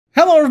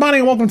Hello everybody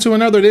and welcome to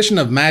another edition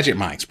of Magic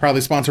Mics,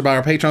 proudly sponsored by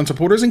our Patreon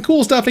supporters and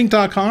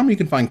CoolStuffInc.com. You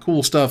can find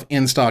cool stuff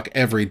in stock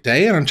every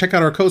day, and check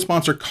out our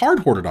co-sponsor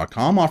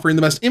CardHoarder.com, offering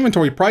the best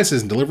inventory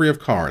prices and delivery of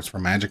cards for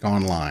Magic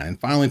Online. And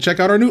finally,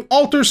 check out our new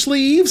Alter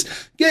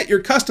Sleeves. Get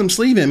your custom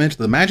sleeve image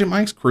to the Magic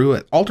Mics crew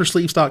at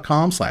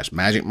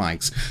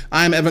altersleeves.com/magicmics.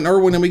 I'm Evan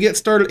Irwin, and we get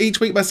started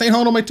each week by saying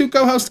hello to my two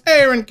co-hosts,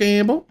 Aaron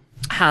Campbell.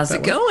 How's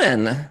it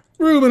going?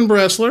 Ruben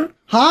Bressler.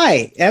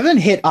 Hi. Evan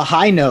hit a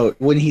high note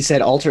when he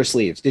said alter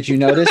sleeves. Did you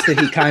notice that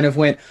he kind of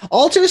went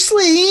alter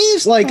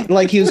sleeves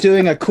like he was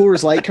doing a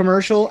Coors Light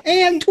commercial?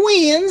 And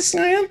twins.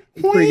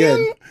 Pretty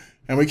good.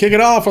 And we kick it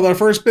off with our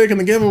first pick in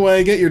the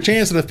giveaway. Get your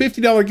chance at a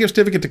 $50 gift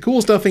certificate to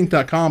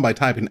CoolStuffInc.com by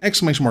typing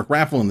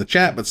 !raffle in the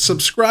chat, but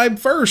subscribe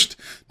first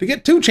to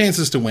get 2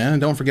 chances to win.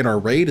 And don't forget our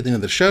raid at the end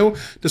of the show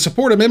to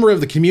support a member of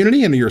the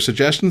community, and your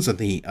suggestions at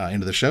the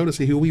end of the show to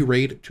see who we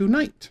raid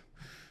tonight.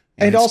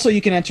 And also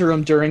you can enter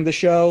them during the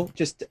show.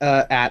 Just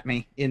at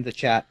me in the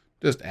chat.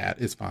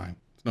 It's fine.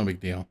 It's no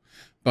big deal.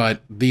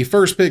 But the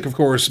first pick, of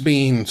course,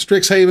 being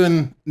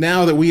Strixhaven.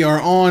 Now that we are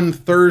on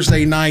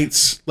Thursday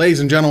nights, ladies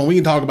and gentlemen, we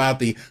can talk about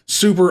the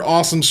super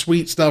awesome,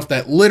 sweet stuff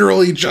that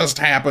literally just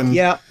happened.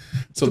 Yeah.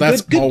 So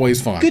that's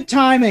always fun. Good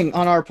timing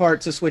on our part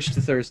to switch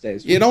to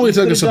Thursdays. It only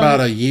took us about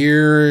a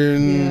year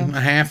and a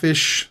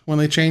half-ish when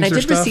they changed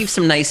their stuff. I did receive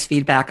some nice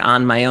feedback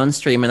on my own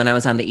stream, and then I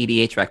was on the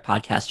EDH Rec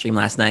podcast stream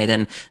last night,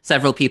 and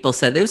several people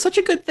said, it was such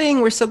a good thing.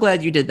 We're so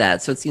glad you did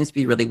that. So it seems to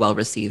be really well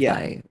received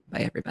by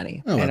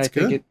everybody. Oh, that's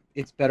good. Think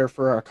it's better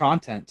for our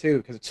content, too,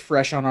 because it's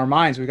fresh on our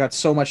minds. We've got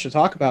so much to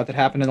talk about that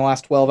happened in the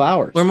last 12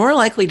 hours. We're more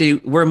likely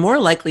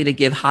to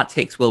give hot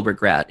takes we'll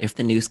regret if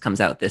the news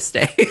comes out this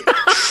day.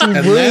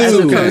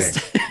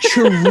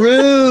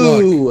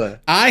 True. Look,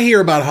 I hear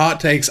about hot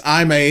takes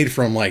I made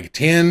from like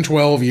 10,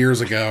 12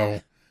 years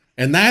ago,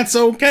 and that's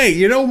okay.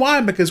 You know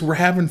why? Because we're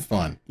having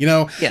fun. You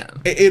know,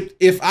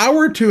 if I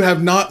were to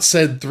have not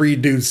said 3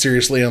 dudes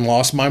seriously and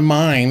lost my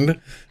mind,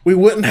 we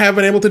wouldn't have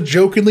been able to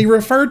jokingly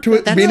refer to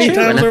it many times over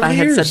the years. And if I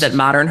had said that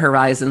Modern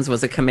Horizons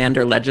was a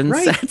Commander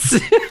Legends set,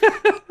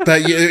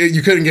 that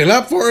you couldn't get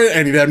up for it,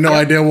 and you'd have no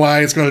idea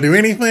why it's going to do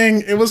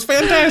anything. It was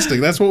fantastic.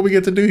 That's what we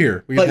get to do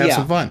here. We get to have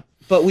some fun.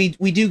 But we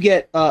do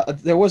get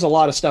there was a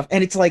lot of stuff,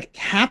 and it's like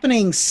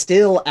happening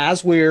still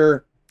as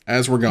we're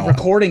going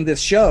recording this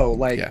show.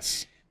 Like,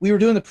 yes, we were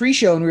doing the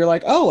pre-show and we were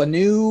like, oh, a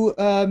new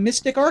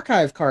Mystic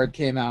Archive card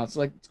came out. It's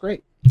like, it's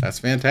great. That's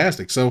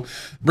fantastic. So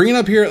bringing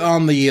up here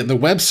on the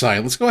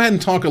website, let's go ahead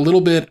and talk a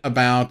little bit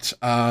about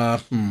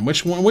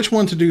which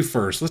one to do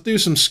first. Let's do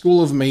some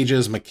School of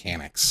Mages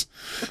mechanics.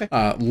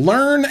 Okay.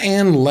 Learn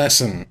and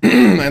lesson,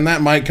 and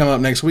that might come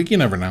up next week. You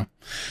never know.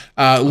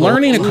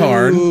 Learning a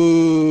card. I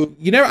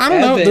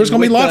don't know. There's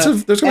going to be lots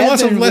of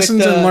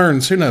lessons and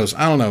learns. Who knows?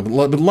 I don't know.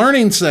 But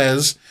learning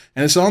says,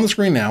 and it's on the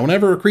screen now,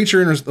 whenever a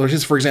creature enters, which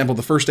is, for example,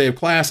 the first day of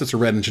class, it's a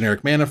red and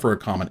generic mana for a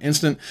common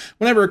instant.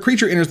 Whenever a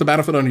creature enters the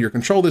battlefield under your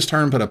control this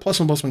turn, put a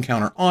 +1/+1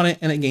 counter on it,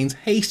 and it gains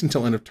haste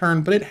until end of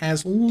turn, but it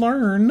has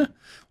learn.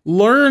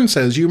 Learn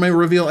says you may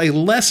reveal a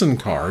lesson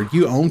card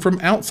you own from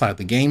outside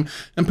the game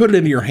and put it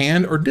into your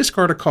hand, or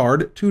discard a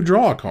card to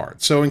draw a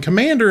card. So in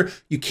Commander,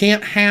 you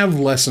can't have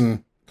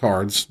lesson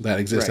cards that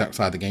exist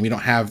outside the game. You don't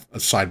have a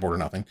sideboard or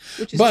nothing.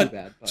 Which is too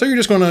bad. So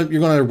you're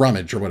gonna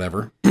rummage or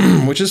whatever,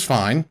 which is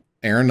fine.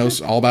 Aaron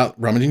knows all about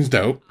rummaging's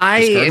dope. I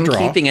am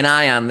keeping an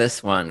eye on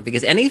this one,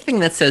 because anything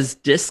that says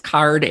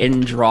discard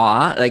and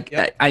draw,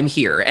 I'm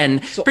here.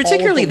 And so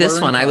particularly this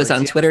one, I was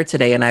on Twitter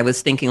today and I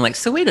was thinking like,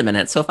 so wait a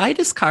minute. So if I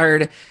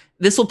discard,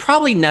 this will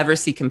probably never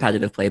see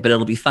competitive play, but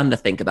it'll be fun to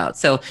think about.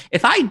 So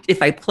if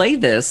I play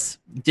this,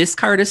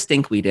 discard a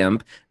Stinkweed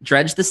Imp,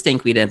 dredge the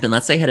Stinkweed Imp, and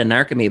let's say I had a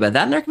Narcomoeba,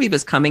 that Narcomoeba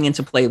is coming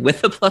into play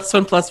with a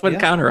 +1/+1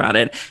 counter on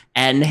it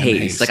and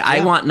haste.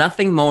 I want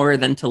nothing more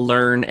than to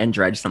learn and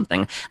dredge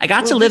something. I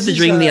got to live the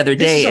dream the other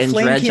day and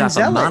dredge off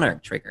a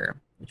Monarch trigger,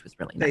 which was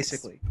really nice.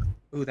 Basically.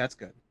 Ooh, that's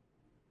good.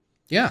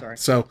 Yeah. Sorry.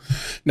 So,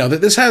 no,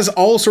 this has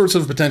all sorts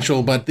of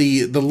potential, but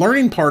the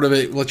learning part of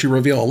it lets you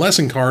reveal a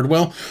lesson card.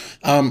 Well,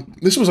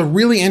 this was a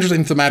really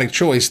interesting thematic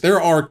choice.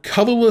 There are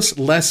colorless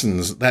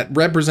lessons that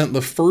represent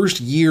the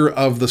first year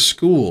of the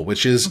school,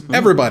 which is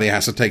everybody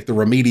has to take the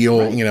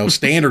remedial,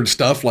 standard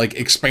stuff like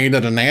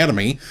expanded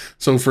anatomy.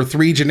 So for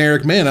 3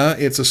 generic mana,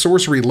 it's a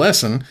sorcery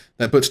lesson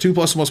that puts 2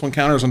 +1/+1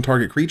 counters on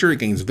target creature. It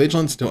gains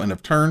vigilance until end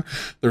of turn.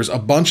 There's a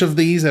bunch of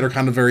these that are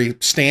kind of very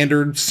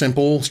standard,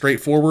 simple,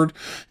 straightforward.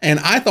 And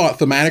I thought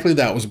thematically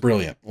that was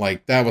brilliant.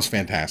 Like, that was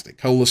fantastic.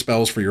 Colorless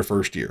Spells for your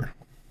first year.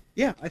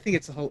 Yeah, I think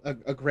it's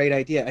a great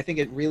idea. I think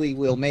it really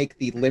will make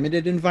the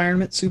limited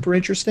environment super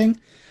interesting,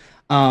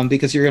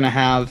 because you're going to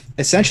have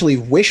essentially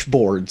wish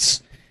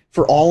boards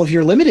for all of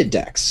your limited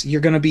decks.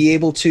 You're going to be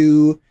able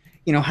to,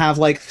 have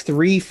like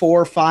 3,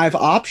 4, 5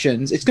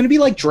 options. It's going to be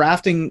like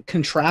drafting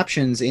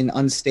contraptions in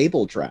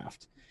Unstable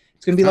Draft.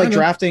 It's going to be like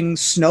drafting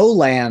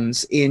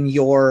snowlands in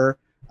your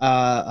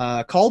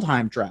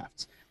Kaldheim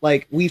drafts.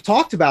 Like, we've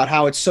talked about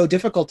how it's so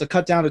difficult to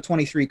cut down to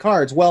 23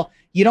 cards. Well,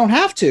 you don't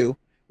have to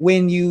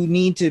when you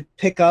need to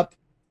pick up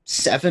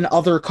 7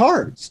 other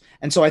cards.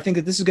 And so I think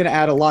that this is going to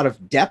add a lot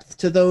of depth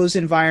to those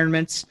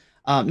environments.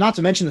 Not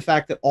to mention the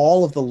fact that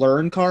all of the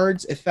learn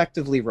cards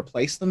effectively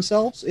replace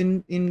themselves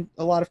in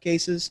a lot of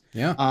cases.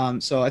 Yeah.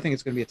 So I think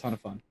it's going to be a ton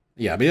of fun.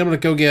 Yeah, being able to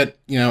go get,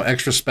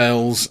 extra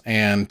spells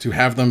and to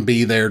have them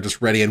be there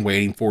just ready and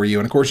waiting for you.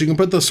 And of course, you can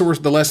put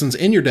the lessons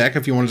in your deck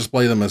if you want to just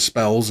play them as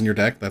spells in your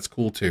deck. That's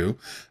cool too.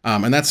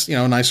 And that's,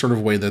 a nice sort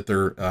of way that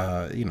they're,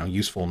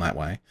 useful in that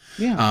way.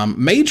 Yeah.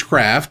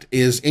 Magecraft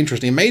is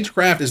interesting.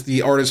 Magecraft is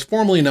the artist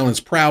formerly known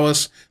as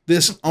Prowess.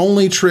 This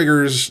only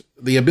triggers,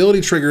 the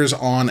ability triggers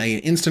on an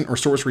instant or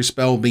sorcery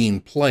spell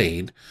being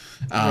played.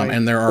 Right.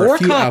 And there are a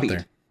few copied. out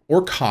there.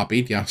 Or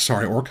copied. Yeah,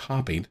 sorry, or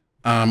copied.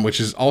 Which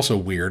is also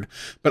weird,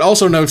 but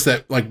also notes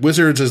that like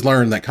Wizards has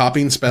learned that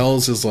copying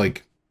spells is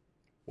like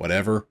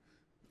whatever.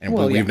 And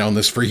we've known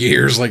this for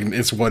years, like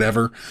it's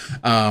whatever.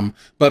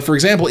 But for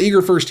example,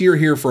 Eager First Year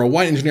here for a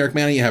white and generic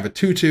mana, you have a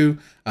 2/2.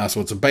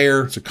 So it's a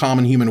bear. It's a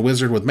common human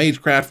wizard with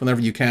Magecraft. Whenever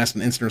you cast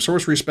an instant or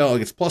sorcery spell, it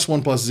gets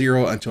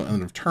 +1/+0 until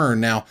end of turn.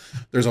 Now,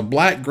 there's a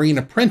black-green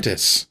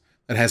apprentice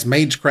that has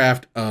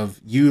Magecraft of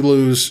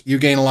you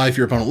gain a life,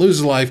 your opponent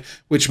loses a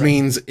life, which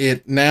means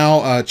it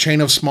now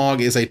Chain of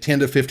Smog is a $10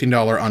 to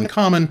 $15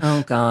 uncommon.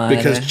 Oh god!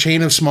 Because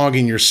Chain of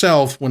Smogging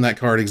yourself when that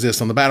card exists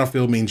on the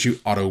battlefield means you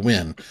auto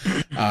win.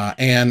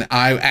 And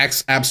I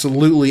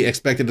absolutely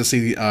expected to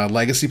see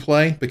Legacy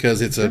play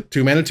because it's a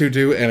 2-mana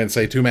 2/2 and it's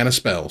a 2-mana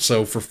spell.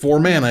 So for 4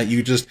 mana,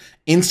 you just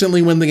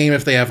instantly win the game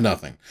if they have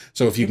nothing.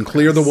 So if you can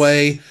clear the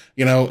way,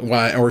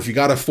 or if you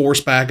got to force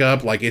back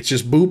up, like it's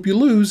just boop, you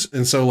lose.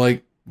 And so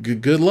like.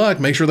 Good luck.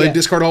 Make sure they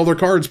discard all their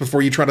cards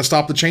before you try to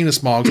stop the Chain of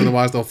Smogs,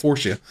 otherwise they'll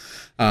force you.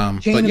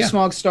 Chain of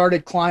Smog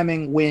started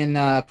climbing when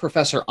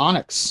Professor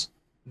Onyx,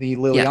 the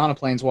Liliana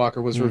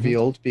Planeswalker, was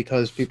revealed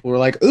because people were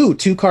like, ooh,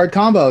 2-card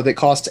combo that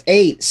costs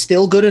 8,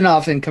 still good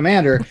enough in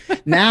Commander.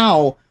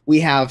 Now we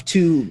have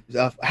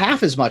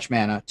half as much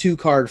mana,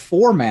 2-card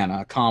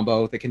 4-mana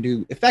combo that can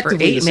do effectively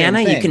for 8 the same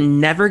mana, thing. you can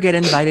never get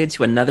invited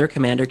to another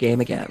Commander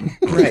game again.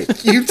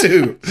 Right. You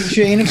too.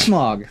 Chain of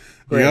Smog.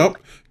 Great. Yep.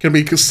 Can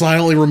be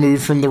silently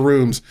removed from the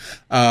rooms.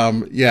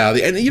 And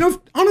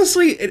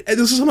honestly,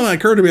 this is something that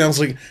occurred to me. I was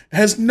like,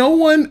 no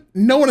one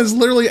has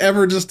literally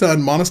ever just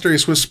done Monastery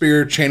Swift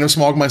Spear, Chain of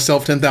Smog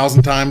myself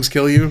 10,000 times,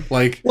 kill you?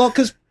 Like, well,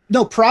 because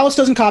Prowess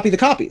doesn't copy the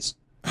copies.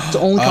 It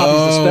only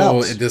copies the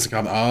spells. It doesn't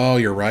copy. Oh,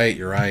 you're right.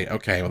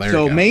 Okay, well there you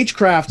go. So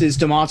Magecraft is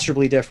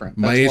demonstrably different.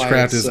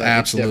 Magecraft is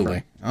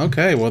absolutely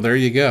okay. Well, there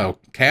you go.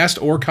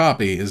 Cast or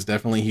copy is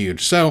definitely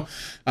huge. So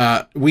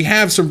we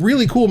have some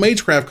really cool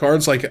Magecraft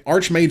cards like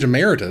Archmage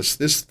Emeritus.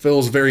 This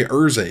feels very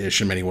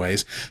Urza-ish in many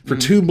ways. For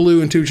 2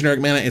 blue and 2 generic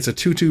mana, it's a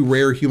 2/2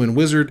 rare human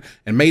wizard.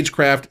 And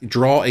Magecraft,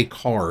 draw a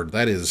card.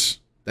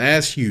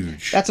 That's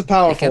huge. That's a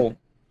powerful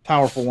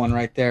one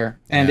right there.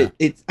 And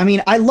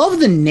I love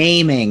the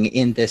naming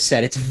in this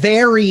set. It's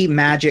very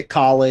Magic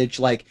College,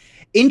 like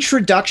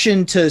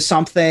introduction to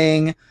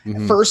something,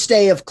 first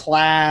day of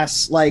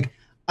class. Like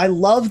I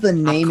love the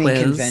naming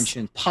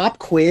convention. Pop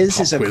Quiz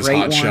is a great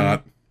one.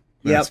 Shot.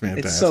 That's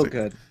fantastic. It's so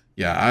good.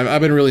 Yeah,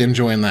 I've been really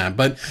enjoying that.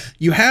 But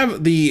you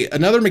have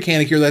another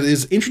mechanic here that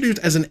is introduced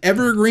as an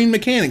evergreen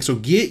mechanic, so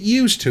get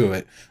used to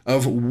it,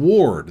 of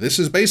Ward. This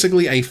is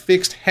basically a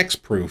fixed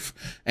hexproof,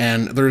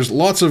 and there's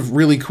lots of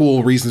really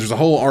cool reasons. There's a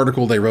whole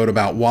article they wrote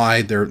about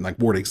why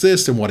Ward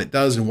exists and what it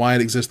does and why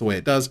it exists the way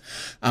it does.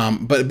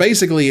 But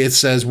basically it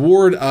says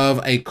Ward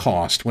of a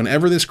cost.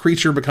 Whenever this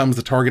creature becomes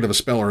the target of a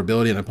spell or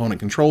ability an opponent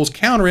controls,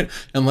 counter it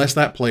unless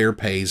that player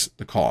pays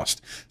the cost.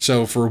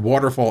 So for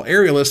Waterfall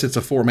Aerialist, it's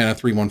a 4-mana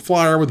 3/1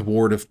 flyer with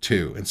Ward of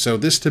 2. And so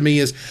this to me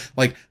is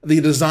like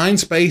the design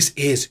space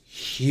is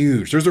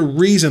huge. There's a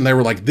reason they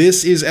were like,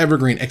 this is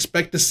evergreen.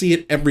 Expect to see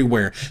it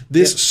everywhere.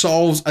 This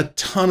solves a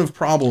ton of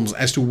problems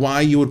as to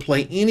why you would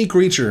play any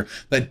creature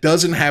that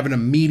doesn't have an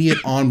immediate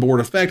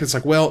onboard effect. It's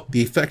like, well,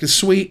 the effect is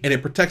sweet and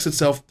it protects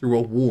itself through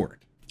a ward.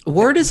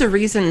 Ward is a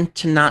reason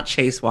to not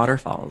chase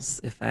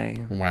waterfalls, if I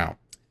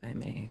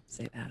may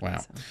say that. Wow.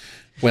 So.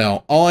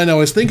 Well, all I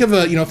know is think of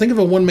a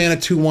 1-mana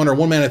 2/1 or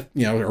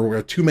 1-mana, or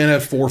a 2-mana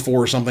 4/4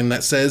 or something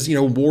that says,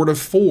 Ward of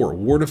 4,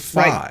 Ward of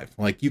 5. Right.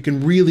 Like you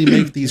can really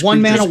make these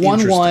 1-mana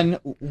 1/1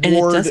 and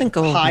it doesn't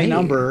go high away.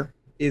 Number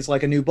is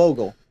like a new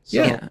Bogle.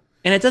 So. Yeah.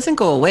 And it doesn't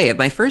go away.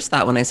 My first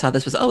thought when I saw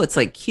this was, it's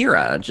like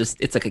Kira.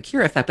 It's like a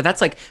Kira effect, but that's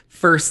like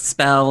first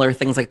spell or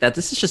things like that.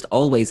 This is just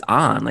always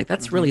on. Like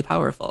that's really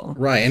powerful.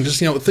 Right. And just,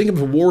 think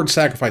of a Ward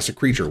sacrifice a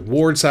creature,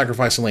 Ward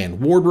sacrifice a land,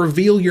 Ward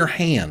reveal your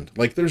hand.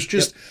 Like there's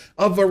just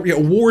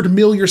Ward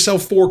mill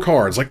yourself 4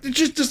 cards. Like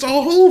there's just a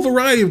whole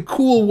variety of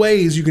cool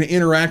ways you can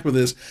interact with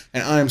this.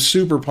 And I am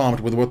super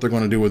pumped with what they're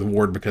going to do with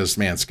Ward because,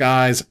 man,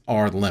 skies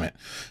are the limit.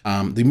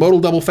 The modal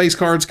double face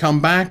cards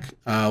come back.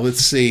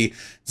 Let's see.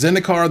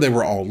 Zendikar, they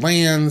were all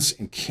lands.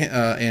 In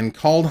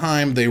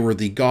Kaldheim, they were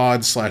the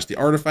gods / the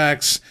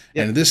artifacts.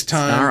 Yep. And this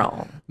time,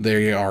 Snarl.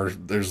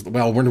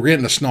 We're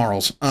getting to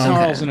snarls.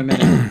 Snarls in a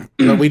minute.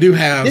 But we do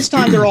have... This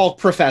time they're all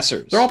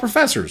professors. They're all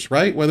professors,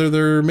 right? Whether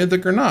they're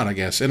mythic or not, I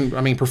guess. And,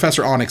 I mean,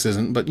 Professor Onyx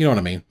isn't, but you know what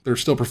I mean. They're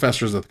still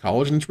professors at the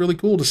college, and it's really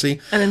cool to see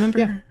and I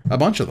remember a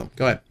bunch of them.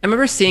 Go ahead. I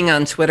remember seeing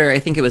on Twitter, I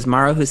think it was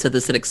Maro who said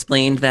this, that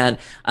explained that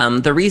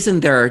the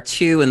reason there are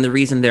two and the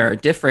reason there are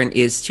different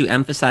is to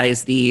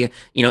emphasize the,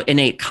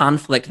 innate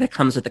conflict that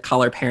comes with the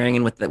color pairing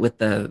and with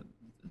the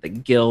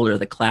guild or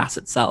the class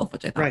itself,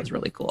 which I thought was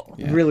really cool.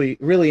 Yeah. Really,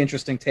 really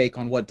interesting take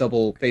on what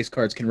double face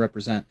cards can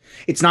represent.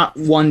 It's not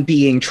one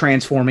being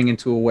transforming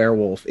into a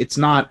werewolf. It's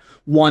not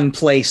one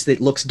place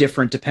that looks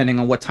different depending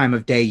on what time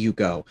of day you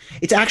go.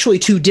 It's actually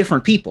two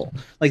different people.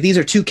 Like, these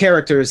are two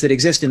characters that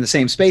exist in the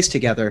same space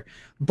together,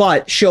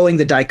 but showing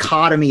the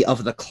dichotomy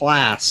of the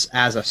class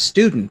as a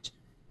student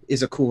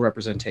is a cool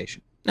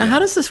representation. Now, how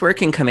does this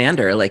work in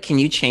Commander? Like, can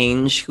you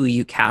change who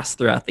you cast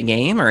throughout the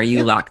game, or are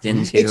you locked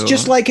into... It's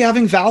just like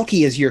having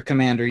Valky as your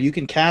commander. You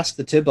can cast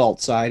the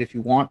Tybalt side if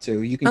you want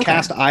to. You can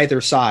cast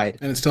either side.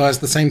 And it still has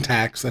the same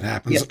tax that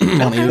happens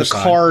on either side.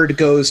 The card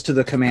goes to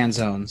the command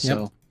zone,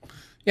 so... Yep.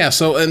 Yeah,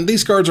 so, and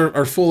these cards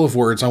are full of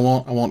words. I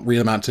won't read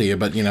them out to you,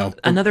 but,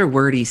 Another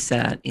wordy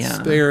set, It's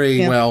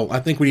very, well,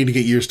 I think we need to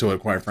get used to it,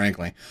 quite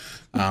frankly.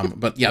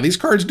 But yeah, these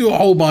cards do a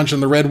whole bunch,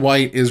 and the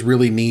red-white is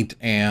really neat,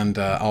 and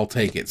I'll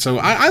take it. So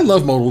I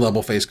love modal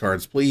double face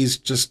cards. Please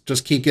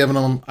just keep giving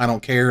them. I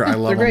don't care. I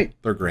love them.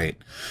 They're great.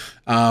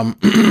 So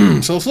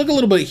let's look a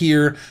little bit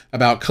here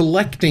about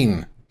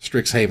collecting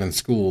Strixhaven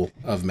School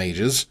of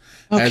Mages.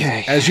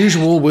 Okay. As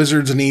usual,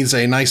 Wizards needs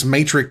a nice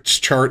matrix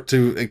chart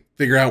to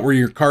figure out where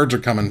your cards are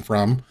coming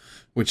from,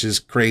 which is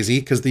crazy,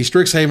 because the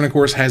Strixhaven, of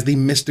course, has the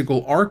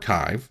Mystical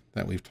Archive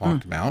that we've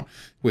talked about,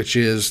 which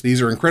is,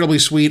 these are incredibly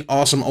sweet,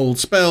 awesome old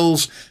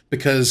spells,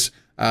 because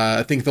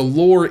I think the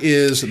lore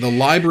is the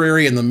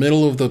library in the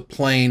middle of the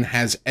plane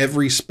has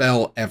every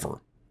spell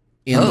ever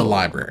in the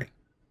library.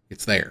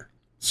 It's there.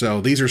 So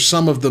these are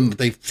some of them that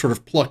they've sort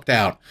of plucked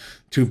out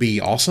to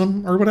be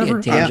awesome or whatever.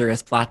 A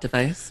dangerous plot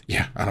device.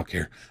 Yeah, I don't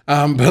care.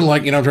 But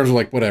like, in terms of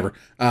like, whatever.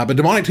 But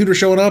Demonic Tutor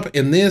showing up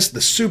in this,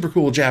 the super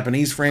cool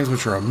Japanese frames,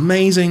 which are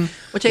amazing.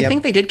 Which I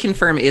think they did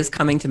confirm is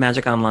coming to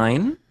Magic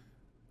Online.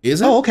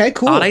 Is it? Oh, okay,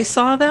 cool. Thought I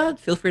saw that.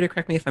 Feel free to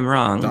correct me if I'm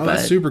wrong. Oh,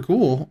 that's super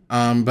cool.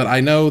 But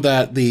I know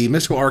that the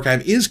Mystical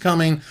Archive is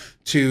coming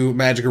to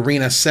Magic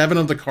Arena. 7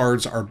 of the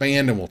cards are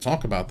banned, and we'll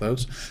talk about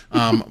those.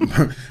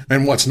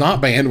 And what's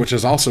not banned, which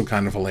is also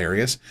kind of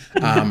hilarious.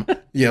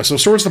 So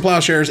Swords to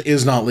Plowshares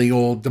is not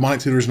legal. Demonic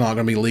Tutor is not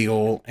going to be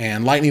legal.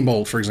 And Lightning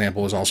Bolt, for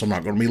example, is also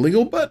not going to be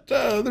legal. But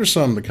there's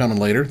some that coming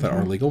later that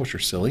are legal, which are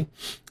silly.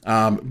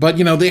 But,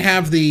 they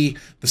have the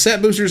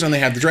set boosters and they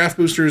have the draft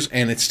boosters,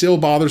 and it still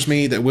bothers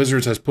me that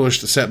Wizards has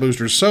pushed the set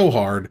boosters so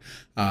hard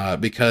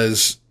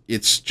because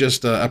it's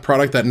just a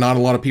product that not a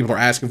lot of people are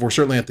asking for,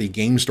 certainly at the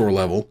game store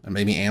level, and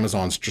maybe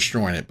Amazon's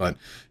destroying it. But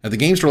at the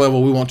game store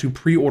level, we want to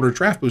pre-order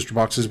draft booster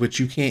boxes, which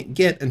you can't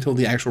get until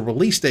the actual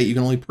release date. You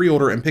can only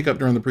pre-order and pick up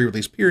during the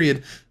pre-release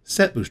period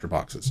set booster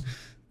boxes,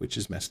 which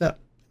is messed up.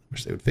 I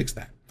wish they would fix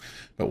that.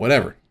 But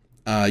whatever.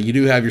 You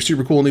do have your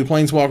super cool new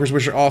Planeswalkers,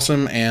 which are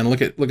awesome. And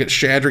look at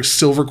Shadrick's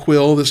Silver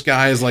Quill. This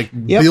guy is like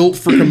built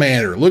for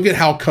Commander. Look at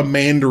how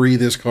Commandery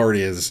this card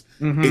is.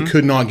 It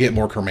could not get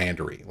more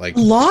Commandery. Like, a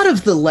lot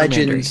of the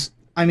legends,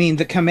 I mean,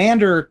 the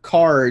Commander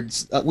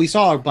cards, we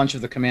saw a bunch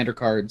of the Commander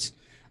cards.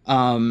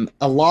 A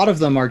lot of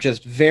them are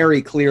just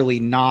very clearly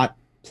not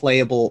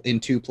playable in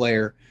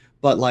 2-player,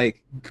 but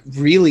like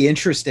really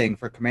interesting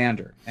for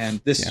Commander. And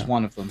this is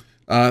one of them.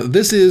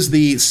 This is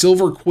the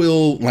Silver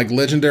Quill, like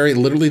legendary,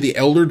 literally the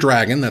Elder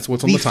Dragon. That's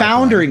what's on the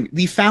top line.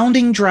 The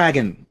founding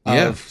dragon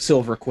of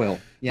Silver Quill.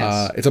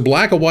 Yes. It's a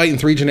black, a white, and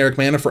 3 generic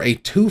mana for a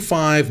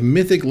 2/5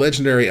 mythic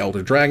legendary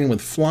Elder Dragon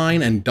with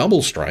flying and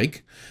double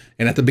strike.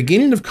 And at the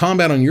beginning of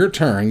combat on your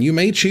turn, you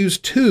may choose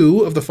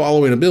 2 of the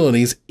following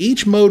abilities.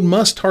 Each mode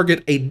must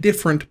target a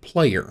different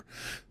player.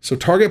 So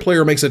target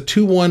player makes a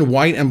 2/1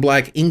 white and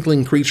black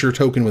Inkling creature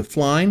token with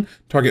flying.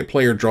 Target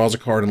player draws a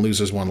card and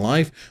loses 1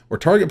 life. Or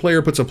target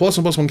player puts a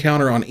 +1/+1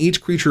 counter on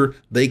each creature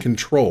they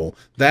control.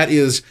 That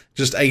is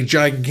just a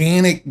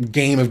gigantic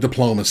game of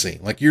diplomacy.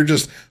 Like, you're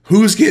just,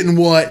 who's getting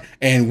what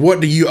and what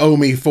do you owe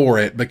me for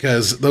it?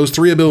 Because those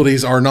 3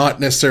 abilities are not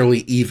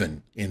necessarily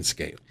even in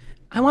scale.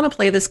 I want to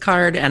play this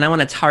card, and I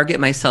want to target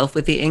myself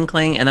with the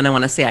Inkling, and then I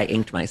want to say I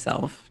inked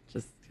myself.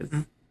 Just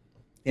because.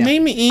 Yeah.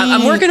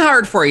 I'm working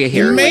hard for you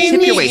here.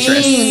 Tip your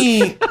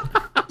waitress.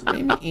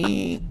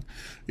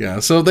 Yeah,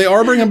 so they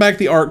are bringing back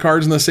the art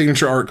cards and the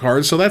signature art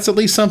cards, so that's at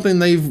least something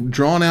they've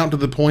drawn out to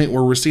the point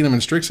where we're seeing them in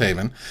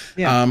Strixhaven.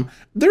 Yeah.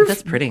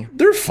 That's pretty.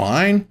 They're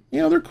fine.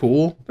 They're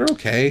cool. They're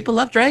okay. People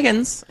love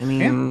dragons. I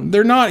mean,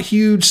 they're not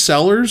huge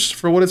sellers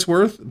for what it's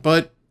worth,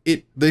 but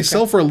they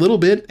sell for a little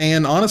bit,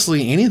 and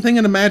honestly, anything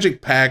in a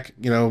Magic pack,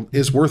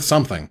 is worth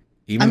something.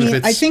 Even if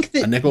it's I think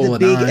that a nickel, the a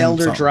big dime,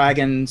 Elder something.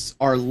 Dragons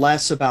are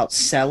less about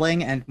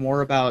selling and more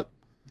about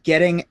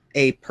getting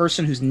a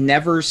person who's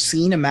never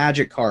seen a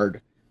Magic card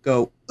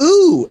go,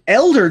 ooh,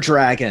 Elder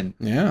Dragon.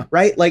 Yeah.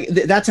 Right? Like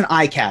that's an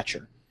eye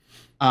catcher.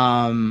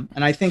 And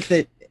I think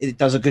that it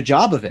does a good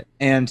job of it.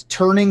 And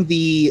turning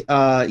the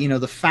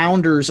the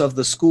founders of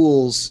the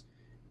schools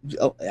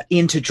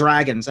into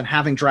dragons and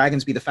having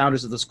dragons be the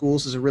founders of the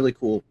schools is a really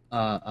cool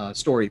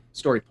story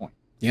point.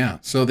 Yeah,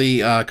 so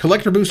the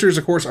collector boosters,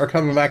 of course, are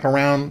coming back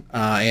around,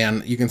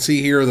 and you can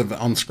see here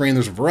on the screen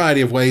there's a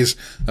variety of ways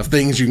of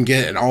things you can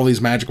get in all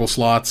these magical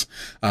slots.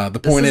 The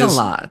point is, a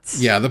lot.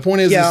 Yeah, the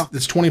point is,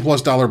 this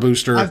 $20+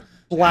 booster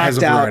has a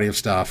variety of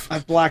stuff.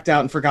 I've blacked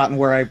out and forgotten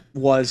where I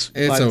was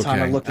by the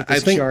time I looked at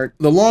this chart.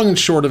 The long and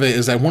short of it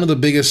is that one of the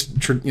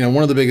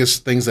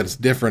biggest things that's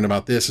different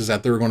about this is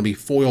that there are going to be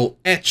foil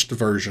etched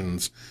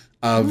versions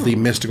of the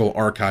mystical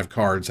archive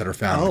cards that are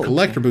found in the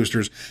collector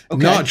boosters,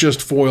 not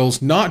just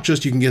foils, not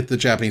just you can get the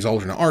Japanese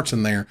alternate arts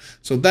in there.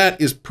 So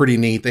that is pretty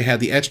neat. They had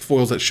the etched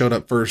foils that showed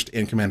up first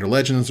in Commander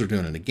Legends. They're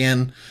doing it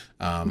again.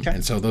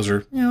 And so those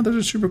are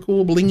super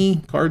cool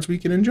blingy cards we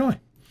can enjoy.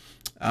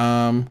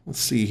 Let's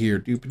see here.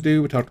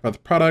 Doop-a-doo. We talked about the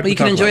product. Well, you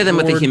can enjoy them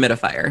with a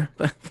humidifier.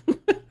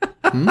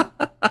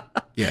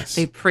 Yes.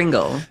 They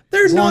pringle.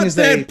 They're not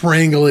that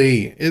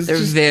pringly. They're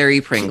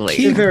very pringly.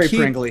 They're very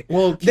pringly.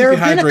 Well, there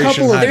have been a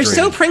couple of... They're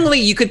so pringly,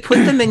 you could put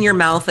them in your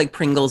mouth like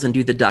Pringles and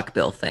do the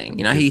duckbill thing.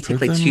 You know how you take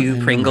like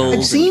 2 Pringles?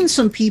 I've seen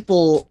some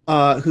people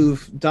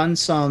who've done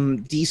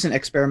some decent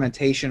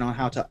experimentation on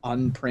how to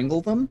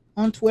unpringle them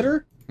on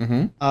Twitter,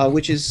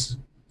 which is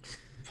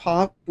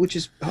a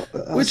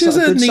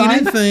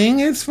neat thing.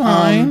 It's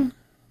fine.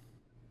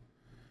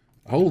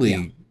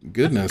 Holy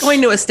goodness.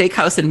 Going to a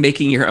steakhouse and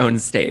making your own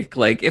steak.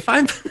 Like if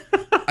I'm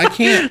I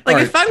can't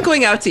like if I'm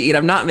going out to eat,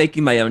 I'm not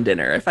making my own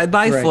dinner. If I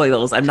buy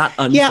foils, I'm not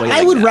unfoiling. Yeah,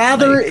 I would them.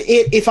 rather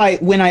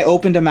when I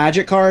opened a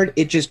Magic card,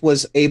 it just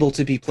was able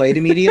to be played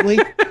immediately.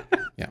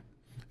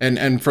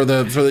 And for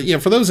those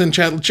in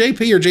chat,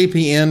 JP or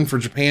JPN for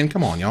Japan,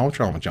 come on, y'all. What's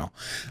wrong with y'all?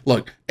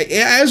 Look,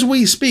 as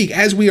we speak,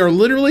 as we are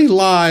literally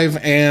live,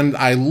 and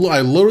I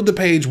loaded the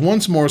page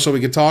once more so we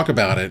could talk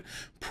about it.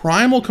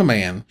 Primal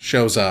Command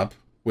shows up,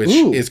 which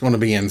is going to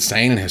be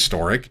insane and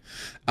historic.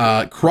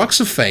 Crux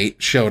of Fate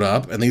showed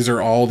up, and these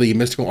are all the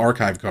mystical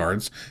archive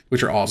cards,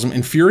 which are awesome.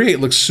 Infuriate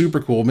looks super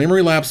cool.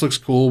 Memory Lapse looks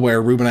cool,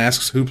 where Ruben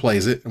asks who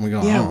plays it, and we go,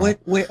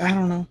 I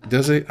don't know.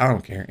 Does it? I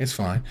don't care. It's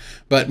fine.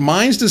 But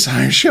Mind's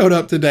Desire showed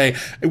up today.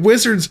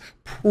 Wizards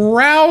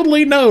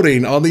proudly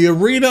noting on the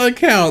Arena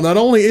account, not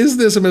only is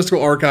this a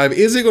mystical archive,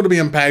 is it going to be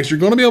in packs? You're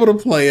going to be able to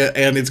play it,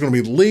 and it's going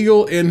to be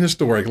legal and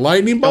historic.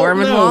 Lightning Bolt,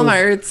 Norman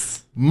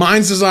Walmarts.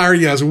 Mind's Desire,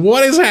 yes.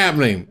 What is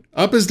happening?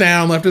 Up is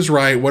down, left is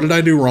right. What did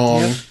I do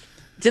wrong? Yep.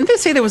 Didn't they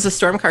say there was a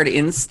Storm card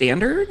in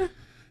Standard?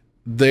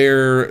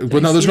 There's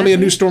going to be a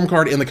new Storm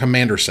card in the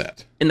Commander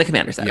set. In the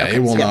Commander set, yeah, it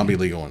will not be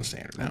legal in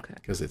Standard now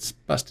because it's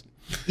busted.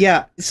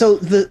 Yeah, so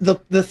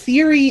the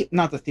theory,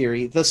 not the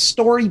theory, the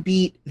story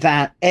beat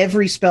that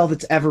every spell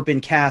that's ever been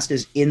cast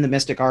is in the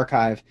Mystic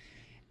Archive.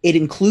 It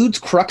includes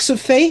Crux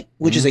of Fate,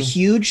 which is a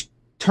huge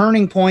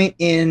turning point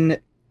in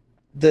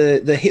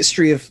the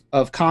history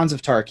of Khans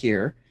of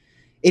Tarkir.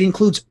 It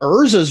includes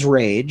Urza's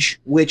Rage,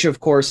 which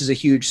of course is a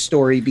huge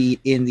story beat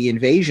in the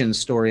Invasion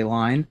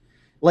storyline.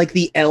 Like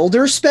the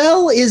Elder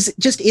spell is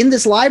just in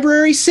this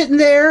library sitting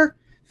there.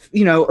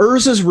 You know,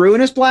 Urza's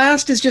Ruinous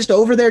Blast is just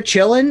over there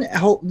chilling,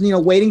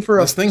 waiting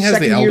for this thing has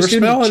the Elder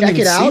spell. To check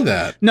it out.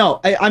 That. No,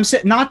 I'm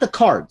saying not the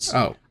cards.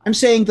 Oh, I'm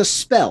saying the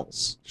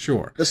spells.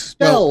 Sure. The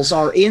spells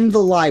are in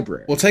the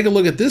library. Well, take a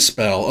look at this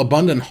spell,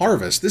 Abundant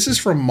Harvest. This is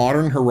from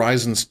Modern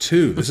Horizons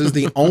 2. This is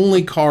the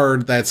only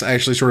card that's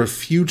actually sort of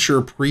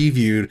future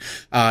previewed.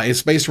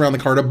 It's based around the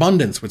card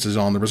Abundance, which is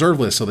on the reserve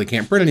list, so they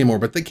can't print anymore.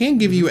 But they can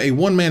give you a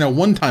 1-mana,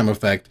 one-time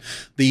effect.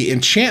 The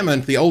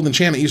enchantment, the old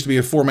enchantment used to be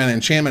a 4-mana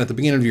enchantment. At the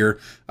beginning of your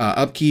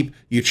upkeep,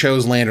 you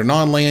chose land or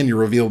non-land. You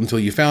revealed until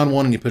you found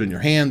one, and you put it in your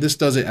hand. This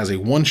does it as a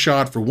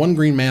one-shot for 1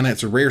 green mana.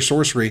 It's a rare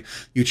sorcery.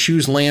 You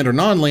choose land or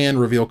non-land,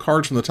 reveal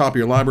cards from the top of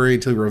your library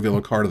until you reveal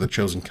a card of the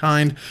chosen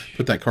kind.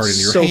 Put that card into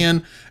your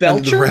hand,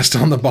 and the rest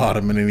on the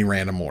bottom in any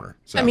random order.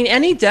 So. I mean,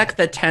 any deck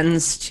that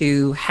tends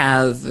to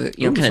have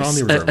kind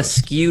of a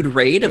skewed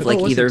rate of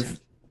either.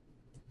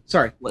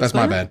 Sorry, that's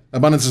my bad.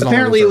 Abundance is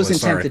apparently on the it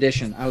was in 10th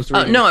edition. I was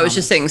no, I was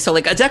just saying. So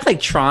like a deck like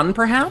Tron,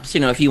 perhaps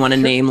if you want to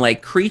name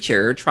like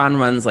creature, Tron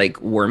runs like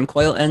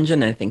Wormcoil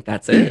Engine. I think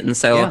that's it. And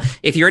so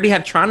if you already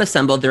have Tron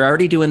assembled, they're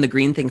already doing the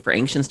green thing for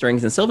Ancient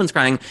Stirrings and Sylvan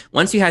Scrying.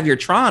 Once you have your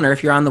Tron, or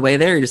if you're on the way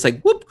there, you're just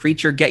like whoop,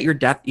 creature, get your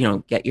death.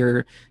 Get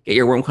your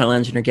Wormcoil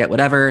Engine or get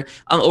whatever.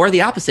 Or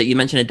the opposite. You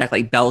mentioned a deck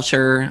like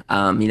Belcher.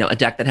 A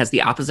deck that has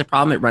the opposite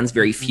problem. It runs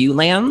very few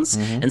lands,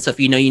 and so if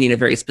you need a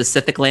very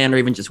specific land or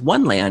even just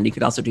one land, you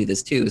could also do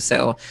this too.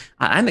 So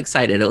I'm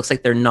excited. It looks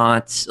like they're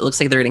not. It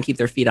looks like they're going to keep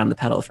their feet on the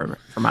pedal for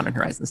Modern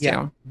Horizons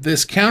too.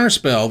 This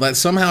counterspell that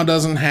somehow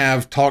doesn't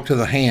have Talk to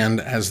the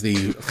Hand as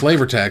the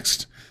flavor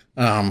text,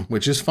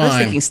 which is fine. I was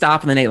thinking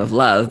Stop in the Name of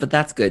Love, but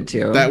that's good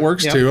too. That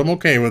works too. I'm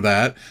okay with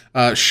that.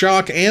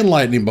 Shock and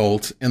Lightning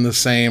Bolt in the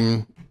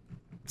same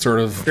sort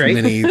of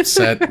mini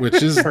set,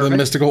 which is the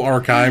Mystical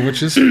Archive,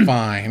 which is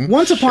fine.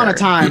 Once upon a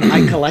time,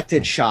 I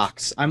collected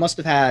shocks. I must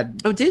have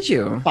had. Oh, did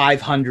you?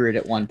 500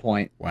 at one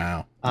point.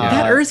 Wow.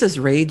 That Urza's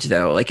Rage,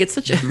 though, like it's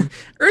such a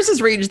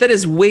Urza's Rage. That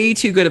is way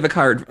too good of a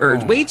card,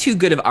 or way too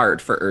good of art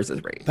for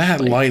Urza's Rage.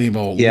 That lightning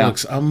bolt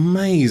looks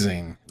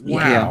amazing.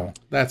 Wow,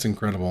 that's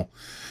incredible.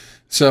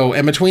 So,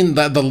 and between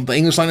the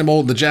English lightning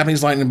bolt, the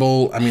Japanese lightning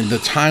bolt, I mean, the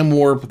time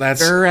warp,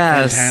 that's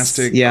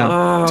fantastic. Yeah,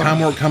 time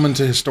warp coming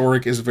to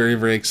historic is very,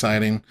 very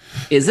exciting.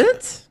 Is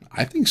it?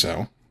 I think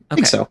so. I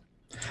think so.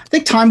 I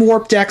think time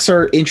warp decks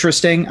are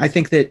interesting. I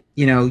think that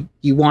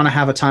you want to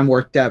have a time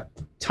warp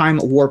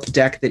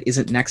deck that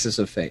isn't Nexus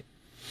of Fate.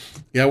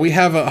 Yeah, we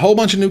have a whole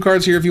bunch of new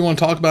cards here. If you want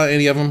to talk about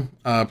any of them,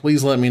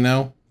 please let me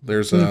know.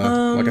 There's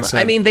like I said,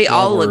 I mean, they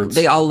all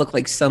look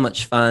like so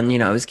much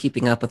fun. I was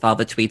keeping up with all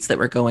the tweets that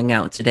were going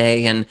out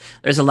today, and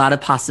there's a lot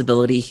of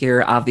possibility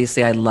here.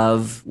 Obviously, I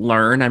love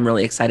Learn. I'm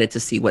really excited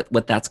to see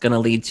what that's going to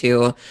lead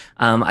to.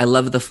 I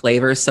love the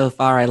flavors so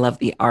far. I love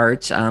the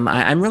art.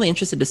 I'm really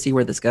interested to see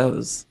where this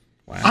goes.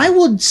 Wow. I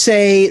would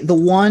say the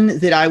one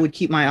that I would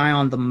keep my eye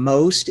on the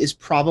most is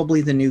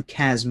probably the new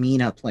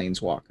Kasmina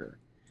Planeswalker.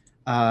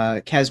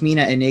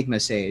 Kasmina Enigma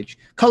Sage.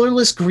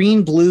 Colorless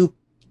green-blue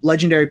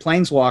legendary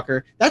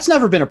Planeswalker. That's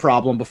never been a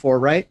problem before,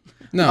 right?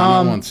 No,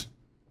 not once.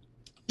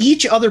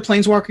 Each other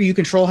Planeswalker you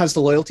control has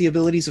the loyalty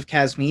abilities of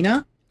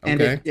Kasmina,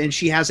 and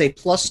she has a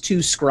 +2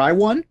 scry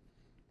 1.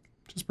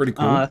 Which is pretty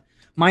cool.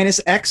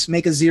 -X,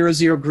 make a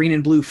 0/0 green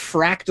and blue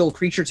fractal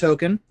creature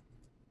token.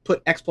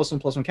 Put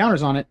X+1/+1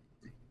 counters on it.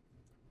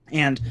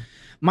 And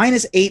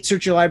 -8,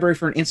 search your library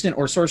for an instant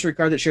or sorcery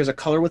card that shares a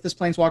color with this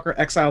Planeswalker.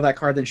 Exile that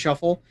card, then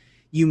shuffle.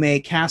 You may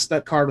cast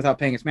that card without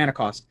paying its mana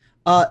cost.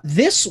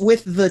 This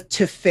with the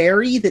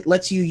Teferi that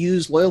lets you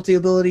use loyalty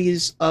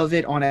abilities of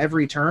it on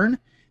every turn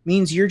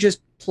means you're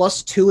just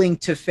 +2ing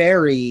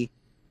Teferi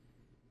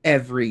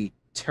every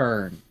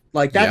turn.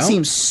 Like that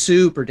seems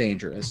super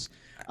dangerous.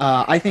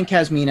 I think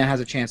Kasmina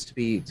has a chance to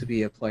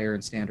be a player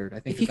in Standard. I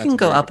think if you can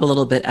go up a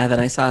little bit, Evan,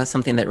 I saw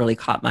something that really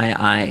caught my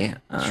eye.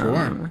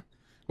 Sure.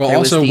 Well,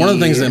 also, one of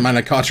the things that might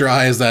have caught your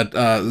eye is that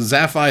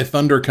Zaphi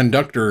Thunder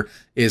Conductor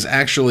is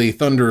actually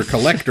Thunder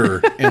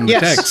Collector in the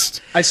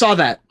text. I saw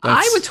that.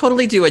 I would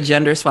totally do a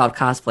gender swap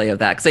cosplay of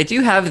that, because I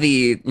do have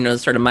the,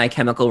 sort of My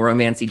Chemical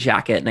Romancy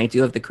jacket, and I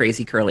do have the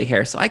crazy curly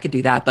hair, so I could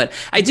do that. But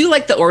I do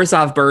like the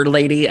Orzhov Bird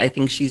Lady. I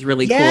think she's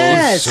really cool.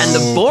 And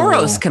the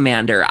Boros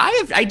Commander.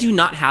 I do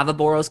not have a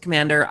Boros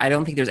Commander. I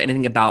don't think there's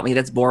anything about me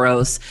that's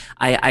Boros.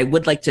 I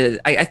would like to.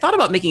 I thought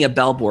about making a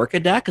Bell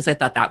Borka deck because I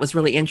thought that was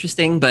really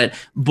interesting. But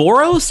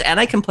Boros,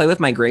 and I can play with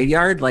my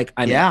graveyard. Like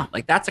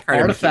that's a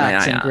card.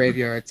 Artifacts in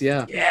graveyards.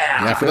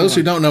 Yeah, for those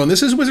who don't know, and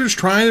this is Wizards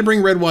trying to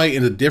bring red-white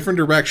into different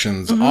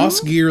directions.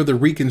 Osgir the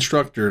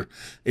Reconstructor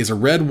is a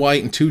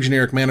red-white and 2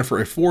 generic mana for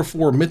a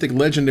 4/4 mythic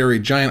legendary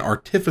giant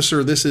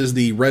artificer. This is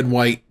the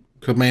red-white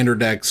Commander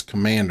deck's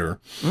commander.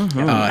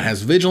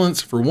 Has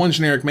vigilance for 1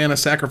 generic mana,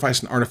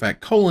 sacrifice an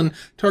artifact,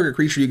 target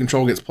creature you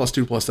control gets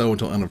 +2/+0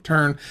 until end of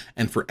turn.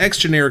 And for X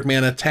generic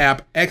mana,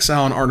 tap,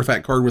 exile an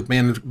artifact card with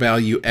mana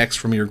value X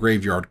from your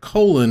graveyard,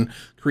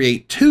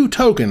 create 2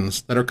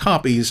 tokens that are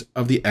copies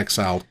of the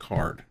exiled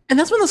card. And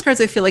that's one of those cards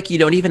I feel like you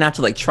don't even have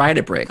to try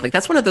to break. Like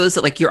that's one of those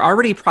that you're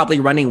already probably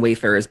running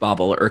Wayfarer's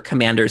Bauble or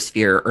Commander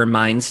Sphere or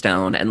Mind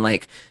Stone, and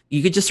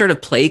you could just sort of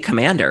play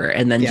Commander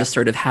and then just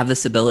sort of have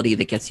this ability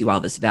that gets you all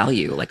this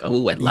value. Like,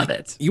 oh, I love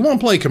it. You want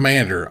to play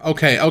Commander.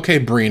 Okay,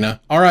 Brina.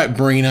 All right,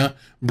 Brina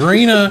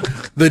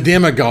the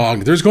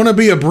Demagogue. There's going to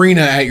be a Brina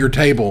at your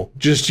table.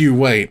 Just you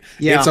wait.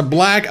 Yeah. It's a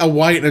black, a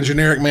white, and a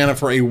generic mana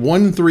for a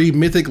 1/3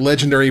 mythic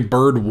legendary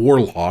bird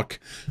warlock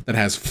that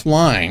has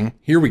flying.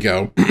 Here we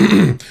go.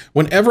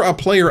 Whenever a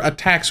player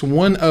attacks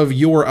one of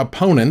your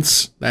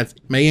opponents, that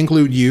may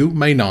include you,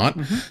 may not,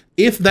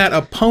 if that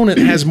opponent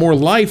has more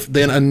life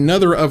than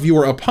another of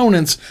your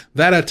opponents,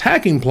 that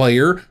attacking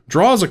player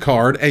draws a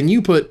card, and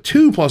you put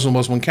 2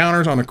 +1/+1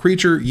 counters on a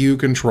creature you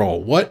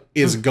control. What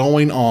is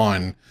going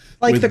on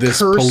with this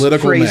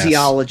political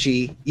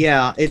phraseology? Mess?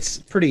 Yeah, it's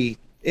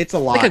a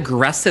lot. Like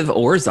aggressive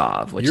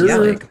Orzhov, which is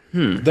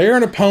they're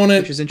an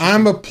opponent.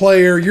 I'm a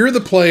player. You're the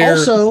player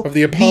of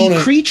the opponent.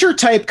 The creature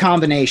type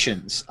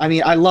combinations. I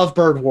mean, I love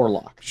Bird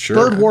Warlock. Sure.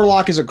 Bird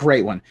Warlock is a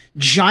great one.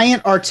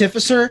 Giant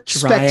Artificer,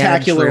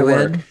 spectacular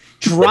work.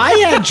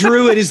 Dryad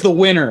Druid is the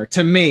winner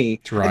to me.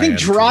 I think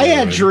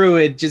Dryad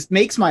Druid just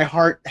makes my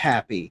heart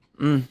happy.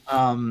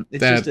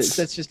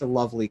 That's just a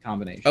lovely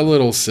combination. A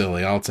little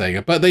silly, I'll take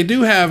it. But they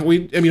do have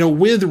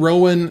with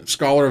Rowan,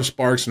 Scholar of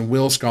Sparks, and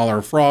Will, Scholar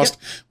of Frost,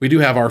 we do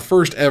have our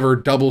first ever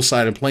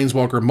double-sided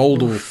Planeswalker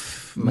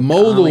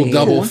Moldal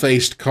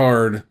double-faced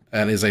card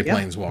that is a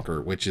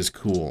Planeswalker, which is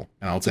cool.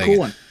 And I'll take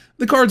it.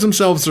 The cards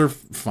themselves are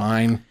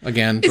fine.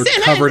 Again, they're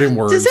covered in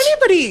words. Does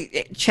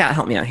anybody chat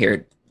help me out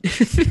here?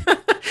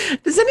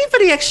 Does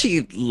anybody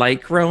actually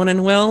like Rowan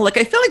and Will?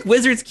 I feel like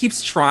Wizards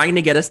keeps trying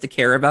to get us to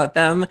care about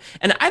them,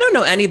 and I don't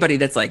know anybody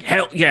that's like,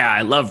 hell yeah,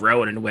 I love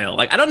Rowan and Will.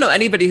 I don't know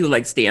anybody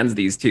who stands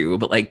these two,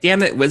 but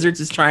damn it,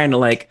 Wizards is trying to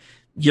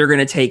you're going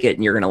to take it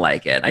and you're going to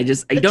like it. I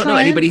don't know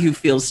anybody who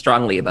feels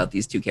strongly about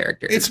these two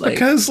characters. It's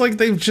because like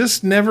they've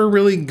just never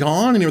really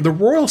gone anywhere. The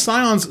Royal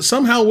Scions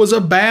somehow was a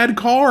bad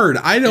card.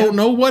 I don't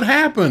know what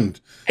happened.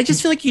 I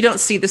just feel like you don't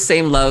see the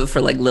same love for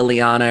like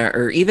Liliana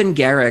or even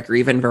Garrick or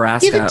even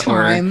Veraska. Give it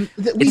time.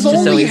 We've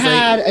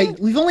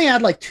only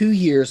had like 2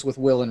 years with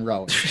Will and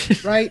Rowan,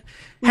 right?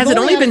 Has it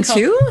only been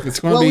 2? It's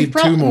going to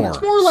be 2 more.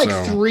 It's more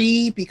like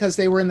 3 because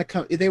they were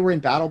in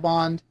Battle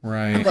Bond,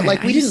 right? But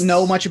like we didn't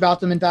know much about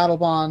them in Battle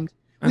Bond.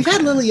 We've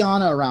had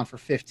Liliana around for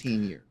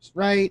 15 years,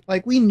 right?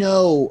 Like we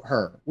know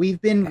her.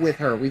 We've been with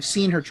her. We've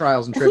seen her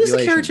trials and tribulations.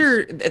 Who's the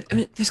character? I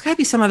mean, there's got to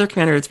be some other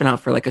commander that's been out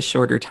for like a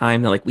shorter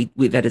time that like we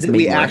that is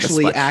we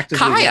actually actively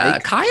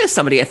Kaya. Kaya's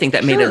somebody I think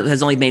that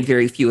has only made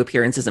very few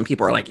appearances, and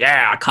people are like,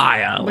 yeah,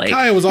 Kaya. But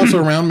Kaya was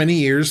also around many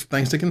years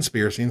thanks to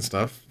conspiracy and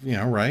stuff. You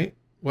know, right?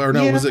 Well, or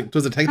no, was it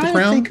Take the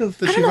Crown? I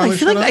don't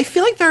know. I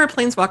feel like there are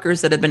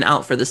planeswalkers that have been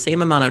out for the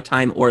same amount of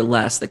time or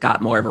less that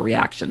got more of a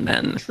reaction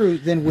than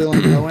Will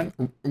and Rowan.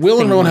 Will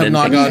and Rowan have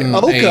not gotten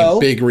a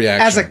big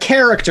reaction as a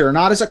character,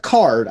 not as a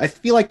card. I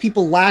feel like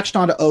people latched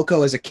onto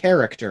Oko as a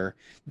character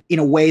in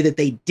a way that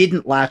they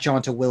didn't latch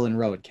onto Will and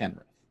Rowan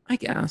Kenrith. I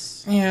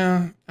guess.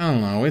 Yeah, I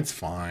don't know. It's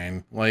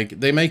fine. Like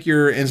they make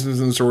your instants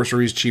and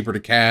sorceries cheaper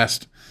to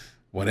cast,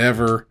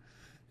 whatever.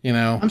 You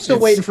know, I'm still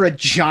waiting for a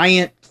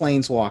giant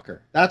planeswalker.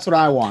 That's what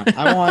I want.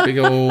 I want big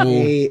old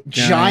a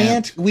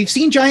giant. We've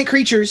seen giant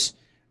creatures.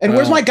 And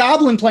where's my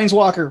goblin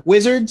planeswalker?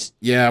 Wizards?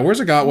 Yeah, where's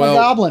a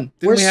goblin?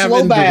 Where's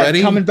Slowbad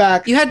coming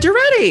back? You had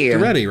Duretti.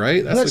 Duretti,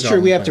 right? That's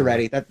true. We have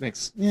Duretti. That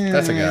makes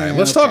that's a guy.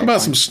 Let's talk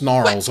about some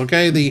snarls,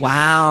 okay? The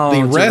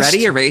rest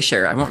Duretti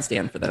erasure. I won't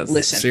stand for those.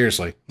 Listen,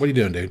 seriously, what are you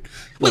doing, dude?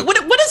 Wait,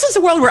 what is this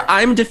world where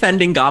I'm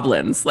defending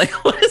goblins? Like,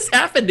 what has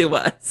happened to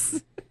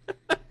us?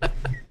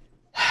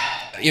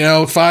 You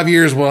know, 5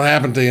 years will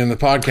happen to you in the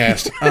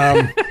podcast.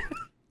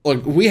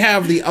 Look, we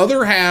have the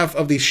other half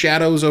of the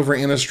Shadows over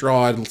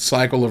Innistrad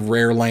cycle of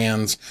rare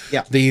lands.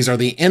 Yeah. These are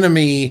the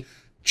enemy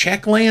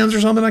check lands or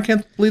something. I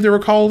can't believe they were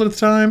called at the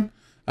time.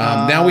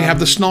 Now we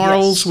have the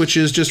Snarls, which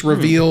is just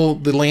reveal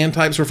the land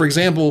types. So, for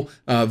example,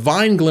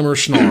 Vine Glimmer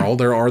Snarl,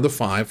 there are the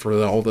 5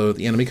 for all the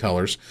enemy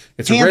colors.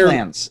 It's hand a rare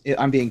lands,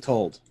 I'm being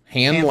told.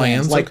 Hand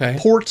lands, like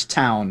Port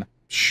Town.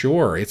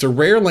 Sure. It's a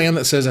rare land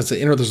that says as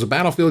it enters the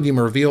battlefield, you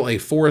may reveal a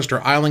forest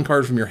or island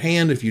card from your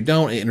hand. If you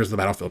don't, it enters the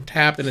battlefield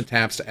tapped, and it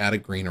taps to add a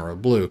green or a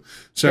blue.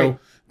 So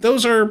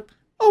those are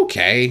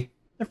okay.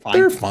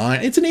 They're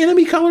fine. It's an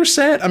enemy color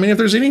set. I mean, if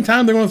there's any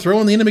time they're going to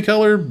throw in the enemy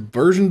color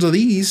versions of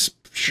these,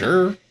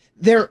 sure.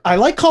 I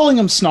like calling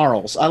them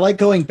Snarls. I like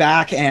going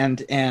back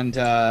and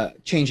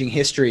changing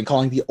history and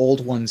calling the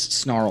old ones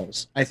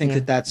Snarls. I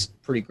think that's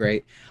pretty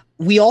great.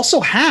 We also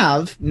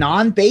have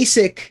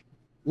non-basic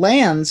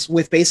lands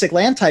with basic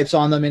land types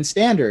on them in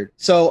Standard.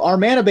 So our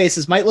mana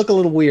bases might look a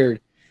little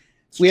weird.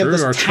 We have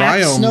the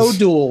tapped Snow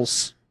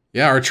Duels.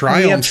 Yeah, our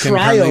Triomes can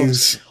turn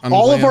these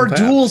all of our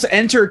duels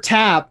enter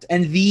tapped,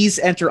 and these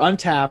enter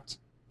untapped.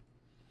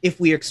 If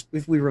we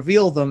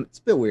reveal them, it's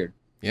a bit weird.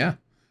 Yeah,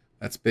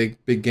 that's big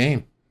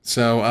game.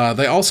 So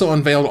they also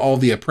unveiled all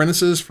the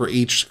apprentices for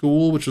each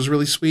school, which was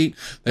really sweet.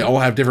 They all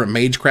have different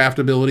magecraft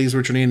abilities,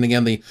 which are neat. And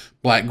again, the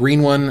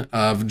black-green one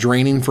of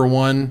draining for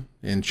 1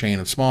 in Chain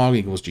of Smog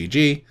equals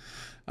GG.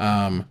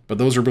 But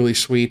those are really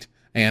sweet.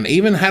 And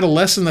even had a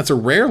lesson that's a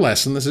rare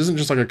lesson. This isn't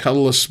just like a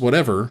colorless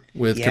whatever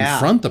with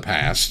Confront the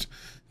Past.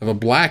 Of a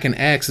black and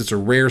X, it's a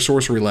rare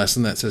sorcery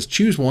lesson that says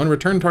choose 1,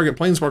 return target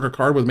planeswalker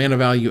card with mana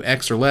value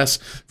X or less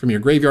from your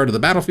graveyard to the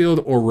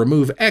battlefield, or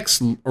remove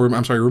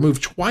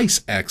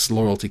twice X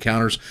loyalty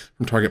counters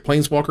from target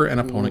planeswalker and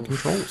opponent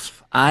controls.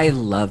 I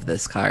love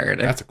this card.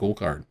 That's a cool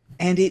card.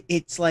 And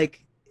it's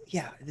like,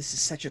 this is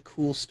such a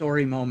cool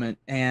story moment,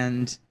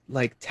 and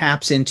like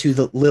taps into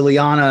the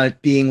Liliana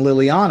being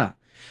Liliana.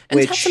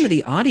 And tell some of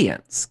the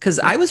audience, because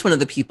I was one of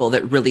the people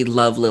that really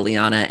loved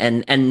Liliana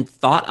and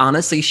thought,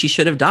 honestly, she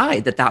should have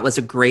died, that was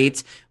a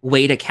great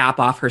way to cap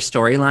off her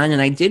storyline.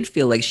 And I did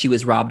feel like she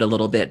was robbed a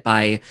little bit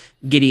by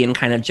Gideon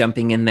kind of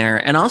jumping in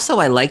there. And also,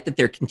 I like that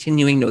they're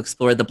continuing to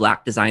explore the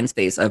black design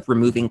space of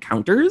removing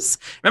counters.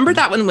 Remember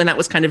that one when that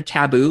was kind of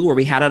taboo, where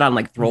we had it on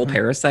like Thrall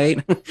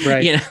Parasite?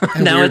 Right. You know,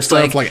 and now it's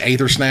stuff like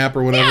Aether Snap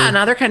or whatever. Yeah,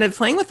 now they're kind of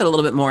playing with it a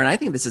little bit more. And I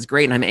think this is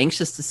great. And I'm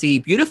anxious to see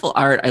beautiful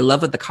art. I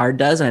love what the card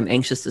does. And I'm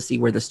anxious to see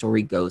where the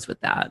story goes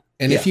with that.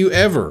 And if you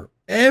ever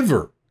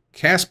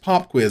cast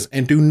Pop Quiz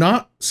and do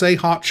not say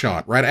Hot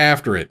Shot right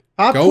after it,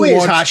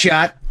 Hot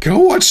Shot. Go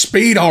watch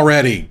Speed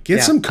already.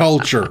 Get some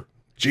culture.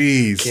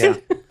 Jeez. Yeah.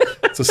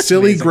 It's a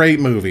silly, great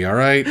movie. All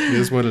right. It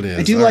is what it is.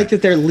 I do like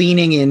that they're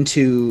leaning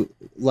into,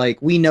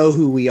 like, we know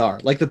who we are,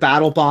 like the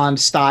Battle Bond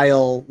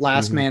style,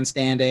 last man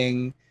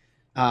standing,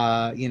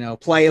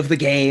 play of the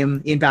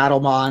game in Battle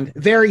Bond.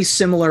 Very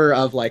similar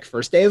of like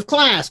first day of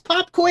class,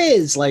 pop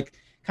quiz, like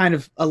kind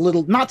of a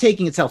little not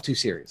taking itself too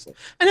seriously.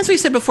 And as we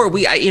said before,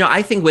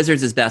 I think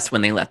Wizards is best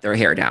when they let their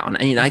hair down.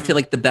 And I feel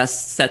like the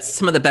best sets,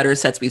 some of the better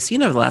sets we've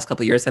seen over the last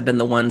couple of years have been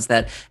the ones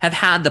that have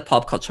had the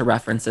pop culture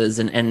references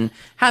and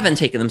haven't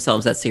taken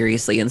themselves that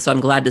seriously. And so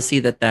I'm glad to see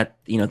that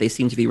they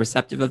seem to be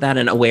receptive of that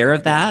and aware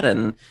of that.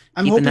 And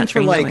I'm hoping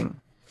for going.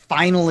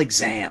 Final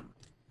Exam,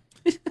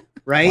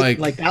 right?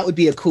 Like that would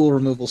be a cool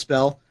removal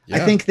spell. Yeah. I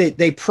think that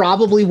they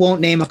probably won't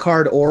name a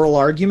card Oral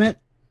Argument,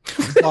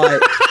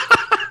 but.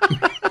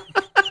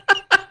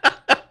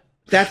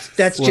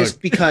 That's Look,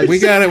 just because we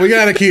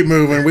gotta keep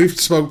moving. We've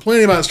spoke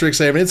plenty about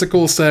Strixhaven. It's a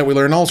cool set. We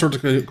learned all sorts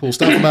of cool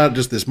stuff about it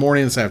just this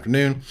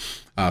afternoon.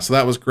 So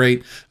that was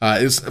great.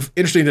 It's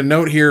interesting to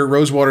note here.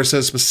 Rosewater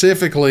says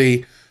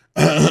specifically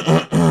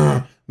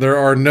there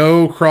are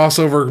no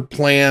crossover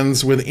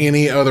plans with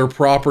any other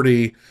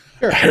property.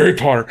 Sure. Harry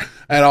Potter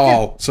at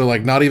all. Yeah. So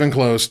not even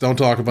close. Don't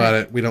talk about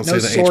it. We don't say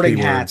the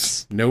HP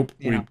words. Nope.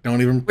 We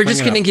don't even. We're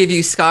just going to give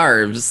you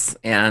scarves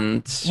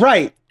and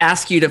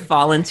ask you to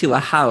fall into a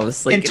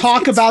house and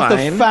talk about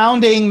the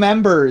founding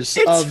members.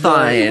 It's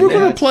fine. We're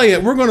going to play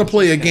it. We're going to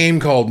play a game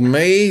called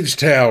Mage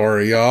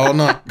Tower, y'all.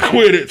 Not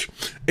Quidditch.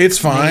 It's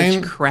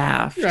fine.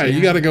 Magecraft. Yeah, you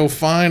got to go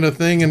find a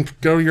thing and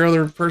go to your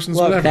other person's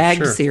whatever.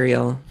 Bag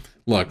cereal.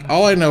 Look,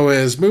 all I know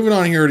is moving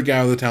on here to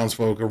Guy with the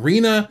Townsfolk.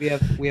 Arena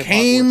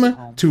came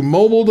to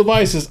mobile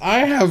devices. I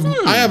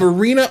have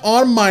Arena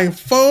on my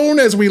phone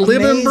as we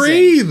live and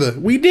breathe.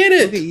 We did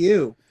it. Look at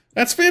you.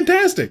 That's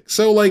fantastic.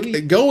 So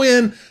go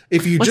in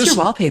if you What's your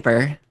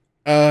wallpaper?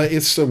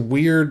 It's a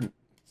weird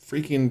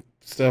freaking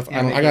stuff.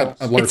 I got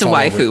alerts. It's a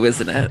waifu,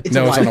 isn't it? It's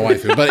not a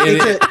waifu,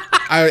 but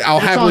I'll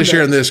happily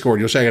share in the Discord.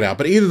 You'll check it out.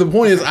 But either the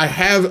point is, I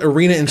have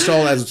Arena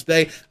installed as of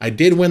today. I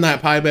did win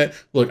that pie bet.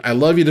 Look, I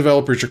love you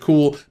developers. You're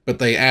cool, but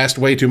they asked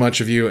way too much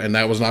of you, and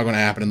that was not going to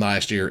happen in the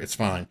last year. It's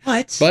fine.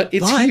 But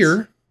it's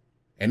here,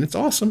 and it's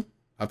awesome.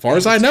 As far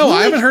as I know,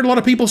 I haven't heard a lot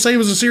of people say it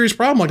was a serious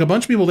problem. Like a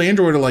bunch of people with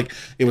Android are like,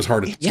 it was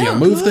hard to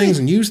move things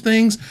and use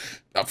things.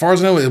 As far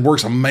as I know, it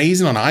works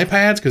amazing on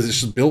iPads because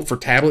it's just built for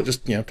tablet.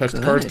 Just touch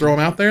the cards, throw them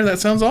out there. That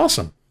sounds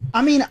awesome.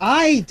 I mean,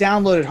 I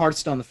downloaded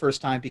Hearthstone the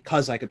first time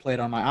because I could play it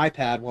on my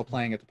iPad while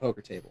playing at the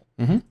poker table.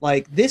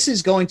 This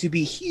is going to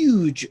be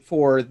huge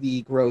for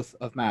the growth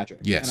of Magic.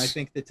 Yes. And I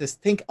think that to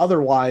think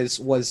otherwise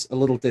was a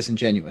little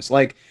disingenuous.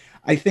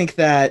 I think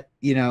that,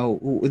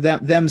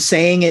 them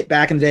saying it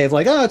back in the day of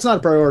oh, it's not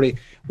a priority,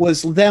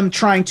 was them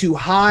trying to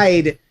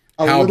hide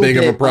how big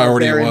of a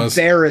priority it was.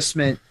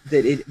 Embarrassment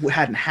that it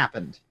hadn't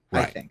happened,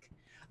 I think.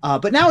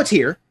 But now it's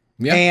here,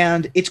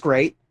 and it's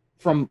great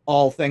from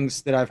all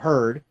things that I've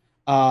heard.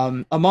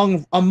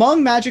 Among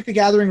Magic the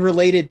Gathering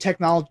related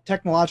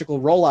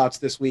technological rollouts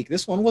this week,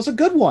 this one was a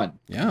good one.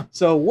 Yeah.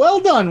 So well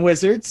done,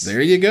 Wizards.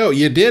 There you go.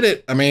 You did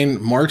it. I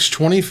mean, March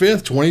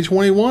 25th,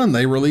 2021,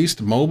 they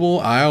released mobile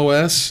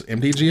iOS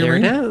MTG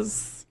Arena. There it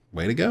is.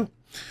 Way to go.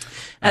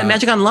 At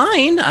Magic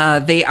Online,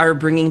 they are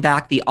bringing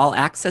back the All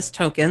Access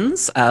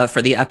tokens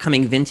for the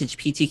upcoming Vintage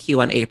PTQ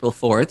on April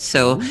 4th.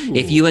 So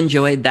if you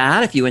enjoyed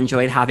that, if you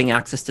enjoyed having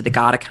access to the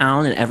God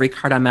account and every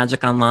card on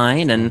Magic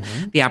Online and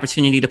the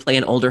opportunity to play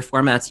in older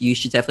formats, you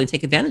should definitely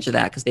take advantage of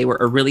that because they were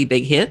a really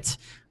big hit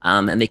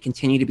and they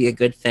continue to be a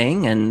good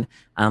thing. And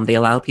they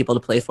allow people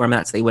to play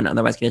formats they wouldn't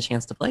otherwise get a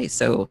chance to play.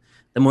 So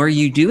the more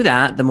you do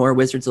that, the more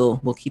Wizards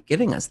will keep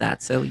giving us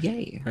that. So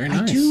yay. Very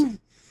nice. I do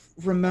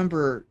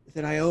remember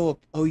that I owe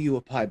you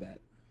a pie bet.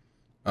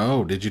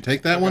 Oh, did you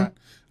take that one?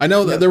 I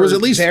know that there was at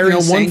least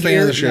one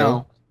fan of the show.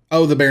 No.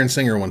 Oh, the Baron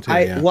Singer one too.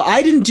 Well,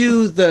 I didn't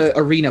do the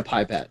Arena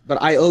pie bet,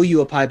 but I owe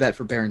you a pie bet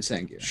for Baron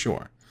Singer.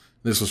 Sure.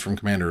 This was from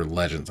Commander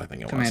Legends, I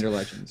think it was. Commander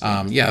Legends.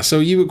 Yeah. So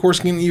you, of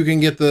course, you can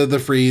get the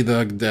free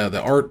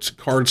the art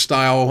card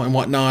style and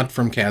whatnot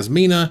from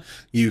Kazmina.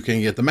 You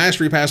can get the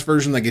Mastery Pass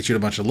version that gets you to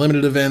a bunch of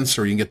limited events,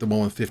 or you can get the one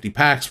with 50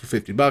 packs for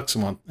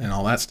 $50 and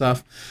all that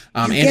stuff.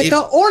 You get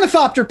the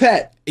Ornithopter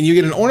pet. And you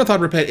get an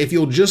Ornithopter pet if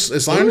you'll just,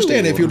 as I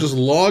understand, if you'll just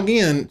log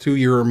in to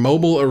your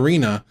mobile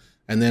Arena.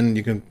 And then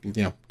you can,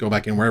 go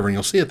back in wherever and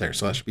you'll see it there.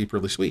 So that should be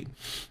pretty sweet.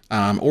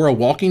 Or a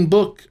walking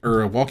book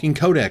or a walking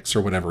codex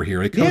or whatever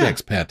here, a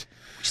codex pet.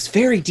 Which is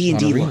very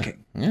D&D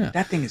looking. Yeah.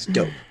 That thing is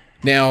dope.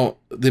 Now,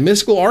 the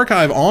Mystical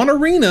Archive on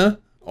Arena,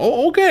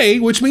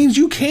 which means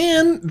you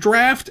can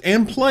draft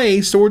and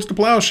play Swords to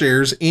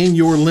Plowshares in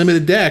your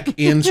limited deck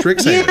in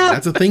Strixhaven.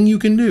 That's a thing you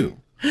can do.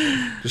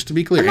 Just to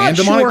be clear. I'm not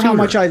sure how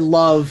much I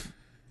love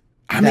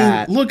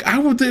mean, look, I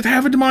would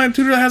have a Demonic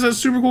Tutor that has a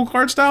super cool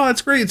card style.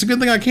 That's great. It's a good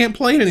thing I can't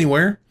play it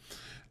anywhere.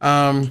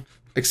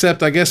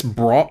 Except, I guess,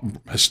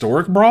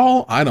 Historic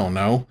Brawl? I don't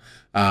know.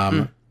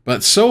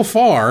 But so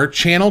far,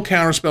 Channel,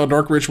 Counterspell,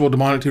 Dark Ritual,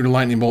 Demonic Tutor,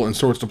 Lightning Bolt, and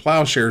Swords to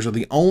Plowshares are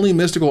the only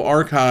Mystical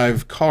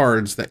Archive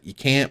cards that you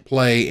can't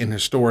play in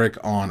Historic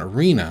on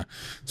Arena.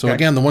 So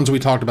again, the ones we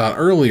talked about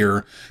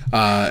earlier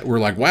were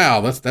like,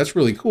 wow, that's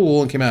really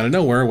cool and came out of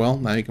nowhere. Well,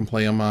 now you can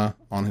play them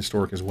on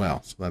Historic as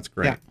well. So that's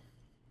great. Yeah.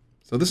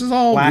 So this is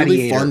all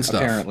really fun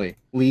stuff. Apparently,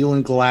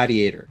 Leland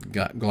Gladiator.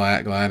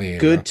 Gladiator.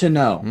 Good to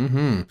know.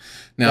 Now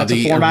that's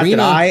a format that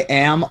I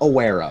am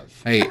aware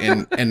of. Hey,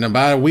 and in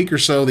about a week or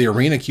so, the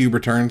Arena Cube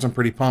returns. I'm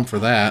pretty pumped for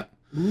that.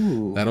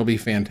 Ooh. That'll be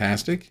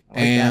fantastic.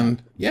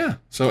 And yeah,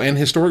 so and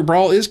Historic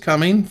Brawl is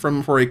coming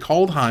for a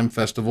Kaldheim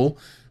festival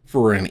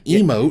for an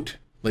emote.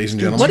 Ladies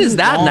and gentlemen. What is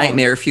that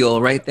nightmare fuel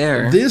right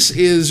there? This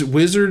is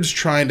Wizards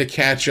trying to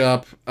catch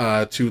up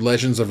to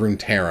Legends of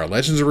Runeterra.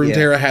 Legends of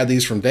Runeterra had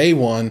these from day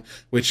one,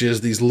 which is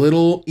these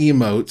little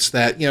emotes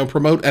that, you know,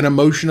 promote an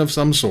emotion of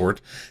some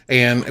sort,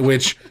 and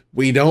which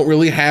we don't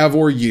really have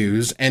or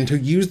use. And to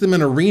use them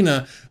in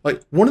Arena,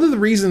 like one of the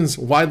reasons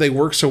why they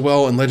work so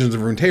well in Legends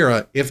of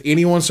Runeterra, if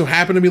anyone so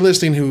happened to be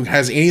listening who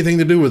has anything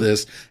to do with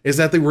this, is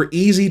that they were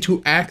easy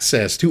to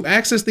access. To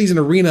access these in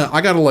Arena,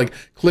 I gotta like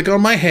click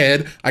on my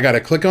head, I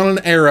gotta click on an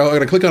arrow, I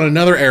gotta click on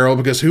another arrow,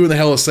 because who in the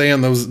hell is saying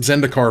those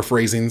Zendikar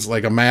phrasings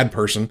like a mad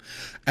person?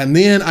 And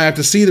then I have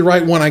to see the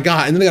right one I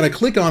got, and then I gotta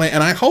click on it,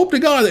 and I hope to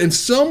God that in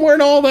somewhere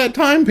in all that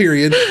time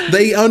period,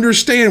 they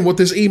understand what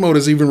this emote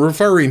is even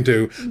referring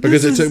to,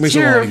 because it took me so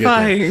long to get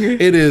there.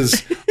 It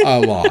is a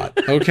lot,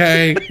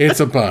 okay? It's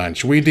a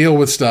bunch. We deal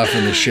with stuff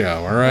in the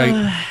show, all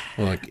right?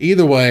 Look,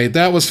 either way,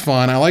 that was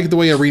fun. I like the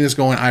way Arena's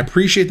going. I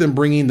appreciate them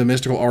bringing the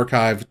Mystical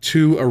Archive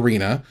to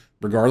Arena,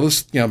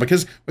 regardless, you know,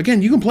 because,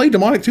 again, you can play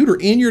Demonic Tutor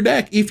in your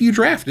deck if you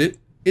draft it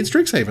in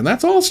Strixhaven.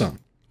 That's awesome.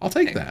 I'll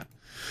take that.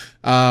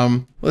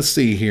 Let's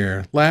see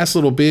here. Last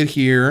little bit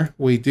here.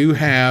 We do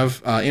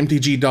have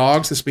MTG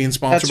Dogs. That's being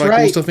sponsored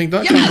by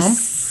CoolStuffInc.com.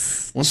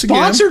 Yes! Once again.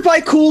 Sponsored by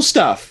Cool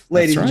Stuff,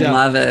 ladies and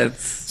gentlemen. Love it.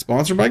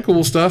 Sponsored by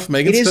Cool Stuff.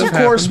 Making stuff happen. It is,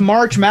 of course,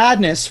 March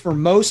Madness for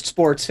most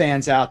sports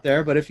fans out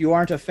there, but if you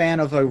aren't a fan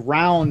of a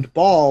round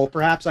ball,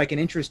 perhaps I can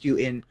interest you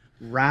in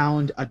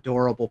round,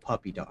 adorable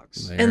puppy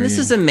dogs. And this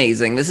is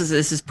amazing. This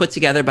is put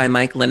together by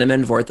Mike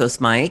Linneman,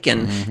 Vorthos Mike,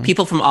 and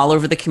people from all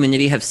over the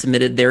community have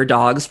submitted their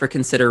dogs for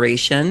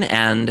consideration.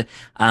 And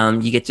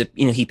you get to,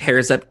 you know, he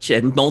pairs up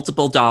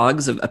multiple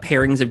dogs,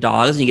 pairings of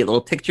dogs, and you get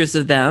little pictures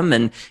of them.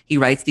 And he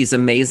writes these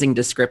amazing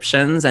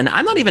descriptions. And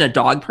I'm not even a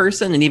dog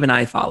person, and even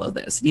I follow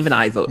this. And even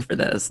I vote for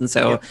this. And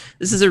so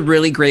this is a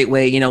really great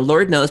way. You know,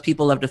 Lord knows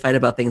people love to fight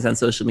about things on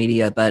social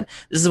media, but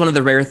this is one of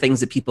the rare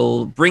things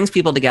that brings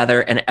people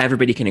together, and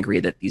everybody can agree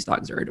that these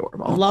dogs are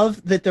adorable.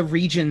 Love that the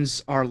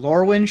regions are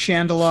Lorwyn,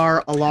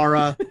 Chandelar,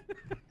 Alara,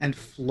 and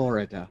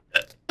Florida.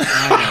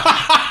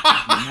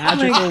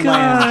 Magical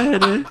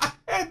land.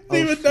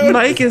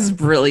 Mike is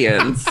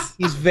brilliant.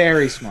 He's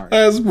very smart.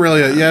 That's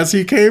brilliant. Yes,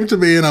 he came to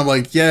me and I'm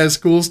like, yes,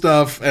 Cool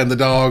Stuff, and the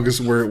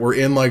dogs were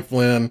in like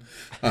Flynn.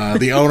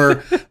 The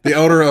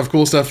owner of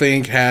Cool Stuff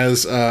Inc.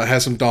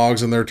 has some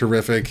dogs and they're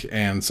terrific.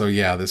 And so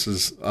yeah, this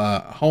is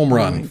a home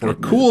run for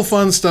cool,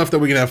 fun stuff that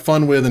we can have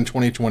fun with in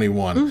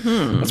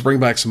 2021. Let's bring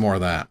back some more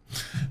of that.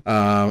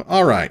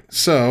 All right,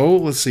 so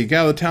let's see.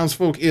 Gather the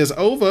Townsfolk is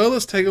over.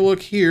 Let's take a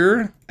look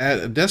here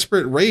at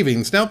Desperate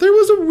Ravings. Now there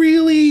was a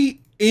really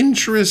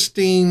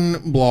interesting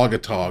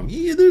blogatog.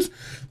 Yeah, there's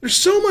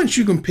so much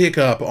you can pick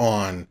up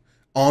on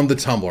the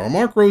Tumblr, on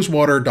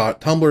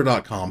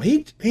markrosewater.tumblr.com.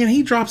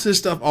 He drops this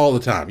stuff all the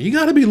time. You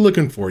got to be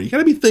looking for it. You got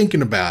to be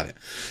thinking about it.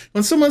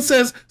 When someone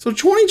says, so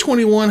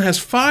 2021 has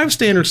 5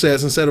 standard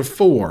sets instead of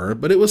 4,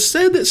 but it was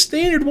said that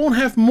standard won't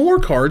have more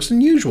cards than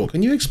usual.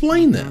 Can you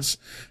explain this?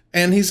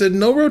 And he said,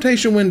 no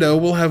rotation window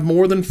will have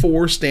more than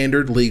 4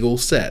 standard legal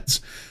sets.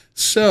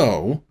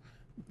 So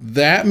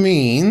that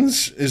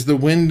means, is the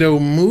window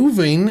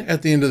moving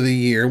at the end of the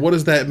year? What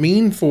does that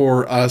mean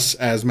for us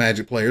as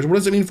Magic players? What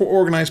does it mean for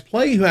organized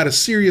play, who had a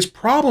serious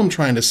problem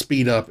trying to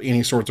speed up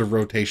any sorts of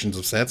rotations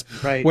of sets?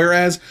 Right.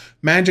 Whereas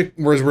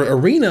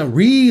Arena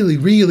really,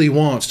 really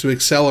wants to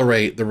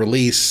accelerate the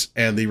release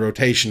and the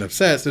rotation of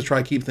sets to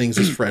try to keep things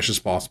as fresh as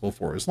possible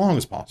for as long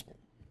as possible.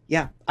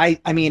 Yeah, I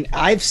mean,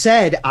 I've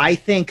said I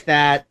think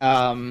that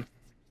that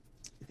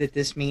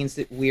this means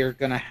that we're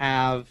going to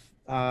have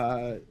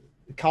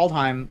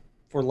Kaldheim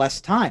for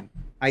less time.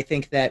 I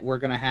think that we're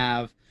going to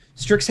have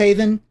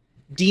Strixhaven,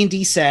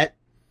 D&D set,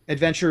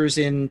 Adventures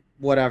in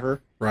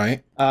whatever.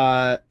 Right.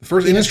 The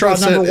first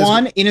Innistrad number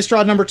 1,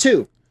 Innistrad number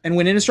 2. And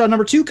when Innistrad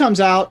number 2 comes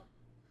out,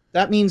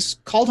 that means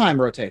Kaldheim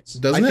rotates.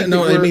 Doesn't it?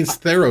 No, it means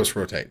Theros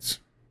rotates.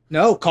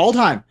 No,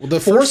 Kaldheim. Well, the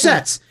 4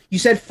 sets. You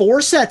said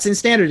 4 sets in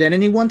standard at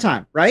any one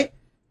time, right?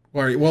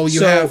 Well,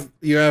 you have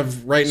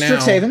right now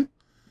Strixhaven.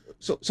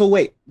 So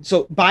wait.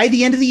 So by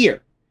the end of the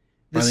year,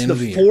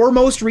 the 4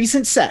 most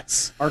recent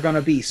sets are going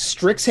to be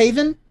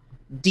Strixhaven,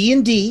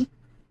 D&D,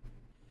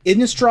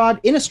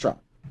 Innistrad.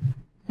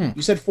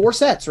 You said 4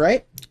 sets,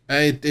 right?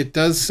 It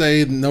does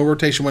say no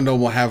rotation window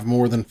will have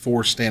more than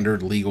 4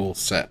 standard legal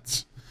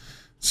sets.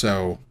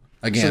 So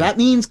again, so that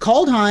means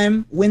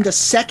Kaldheim, when the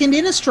second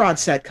Innistrad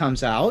set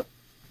comes out,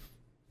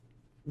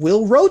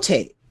 will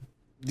rotate.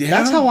 Yeah.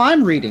 That's how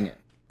I'm reading it.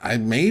 I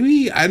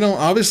don't,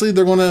 obviously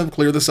they're going to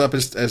clear this up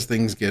as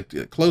things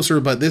get closer,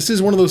 but this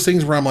is one of those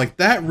things where I'm like,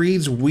 that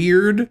reads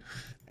weird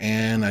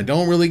and I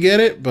don't really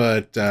get it,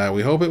 but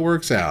we hope it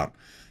works out.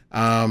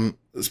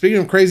 Speaking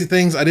of crazy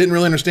things I didn't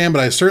really understand,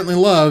 but I certainly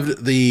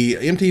loved the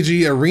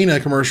MTG Arena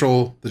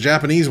commercial. The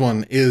Japanese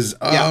one is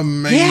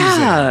amazing.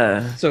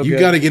 Yeah. So you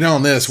got to get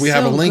on this. We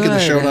have a link in the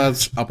show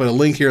notes. I'll put a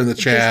link here in the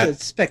chat.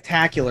 Just a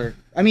spectacular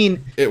I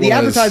mean, the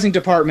advertising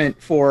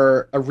department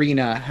for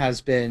Arena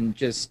has been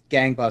just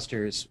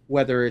gangbusters,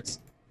 whether it's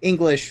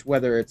English,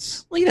 whether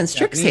it's even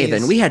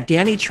Strixhaven. We had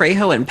Danny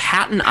Trejo and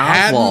Patton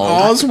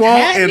Oswalt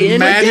and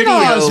Magic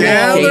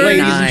Oswalt,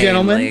 ladies and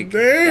gentlemen.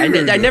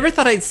 Like, I never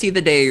thought I'd see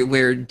the day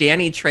where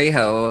Danny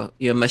Trejo,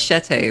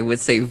 Machete,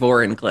 would say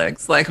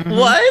Vorinclex. Like,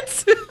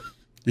 what?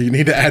 You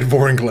need to add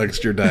Vorinclex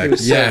to your deck.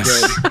 Yes.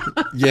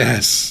 So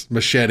yes.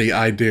 Machete,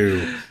 I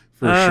do.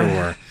 For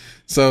sure.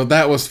 So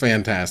that was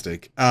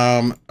fantastic.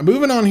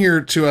 Moving on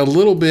here to a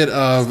little bit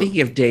of...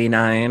 Speaking of day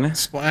 9.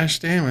 Splash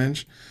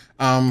damage.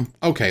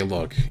 Okay,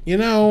 look,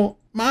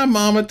 my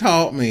mama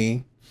taught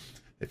me,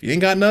 if you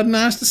ain't got nothing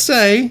nice to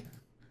say,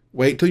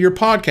 wait till your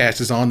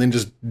podcast is on, then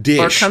just dish.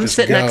 Or come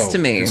sit next to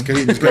me.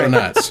 Just go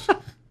nuts.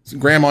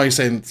 Grandma used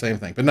to say the same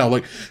thing. But no,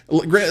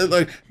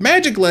 like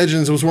Magic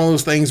Legends was one of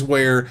those things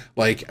where,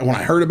 like, when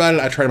I heard about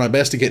it, I tried my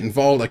best to get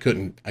involved. I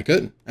couldn't.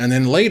 And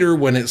then later,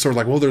 when it's sort of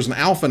like, well, there's an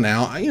alpha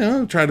now,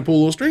 I tried to pull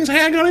little strings.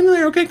 Hey, I got into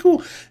there. Okay,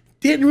 cool.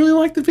 Didn't really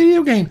like the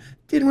video game.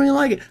 Didn't really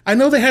like it. I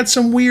know they had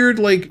some weird,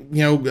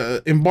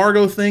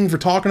 embargo thing for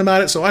talking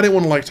about it, so I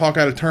didn't want to, talk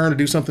out of turn or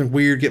do something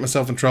weird, get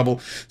myself in trouble.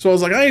 So I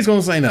was like, I ain't going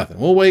to say nothing.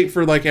 We'll wait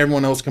for,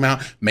 everyone else to come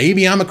out.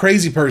 Maybe I'm a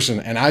crazy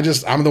person, and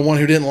I'm the one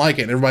who didn't like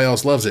it, and everybody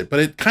else loves it. But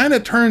it kind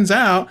of turns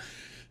out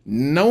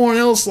no one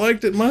else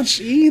liked it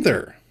much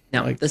either.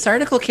 Now, this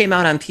article came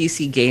out on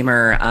PC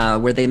Gamer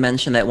where they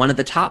mentioned that one of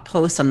the top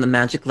posts on the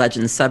Magic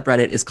Legends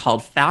subreddit is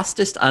called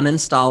Fastest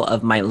Uninstall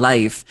of My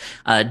Life.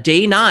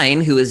 Day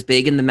 9, who is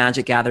big in the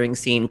Magic Gathering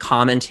scene,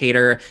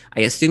 commentator,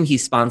 I assume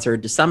he's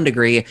sponsored to some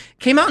degree,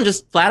 came out and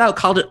just flat out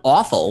called it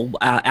awful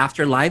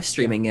after live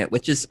streaming it,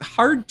 which is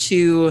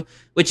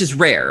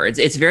rare.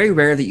 It's very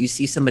rare that you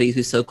see somebody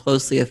who's so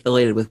closely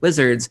affiliated with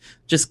Wizards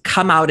just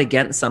come out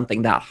against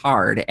something that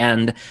hard.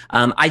 And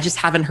I just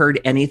haven't heard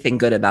anything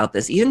good about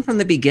this, even from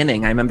the beginning.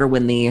 I remember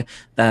when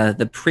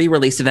the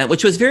pre-release event,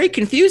 which was very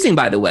confusing,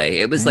 by the way.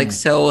 It was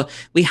so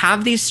we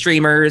have these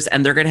streamers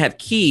and they're going to have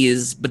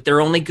keys, but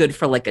they're only good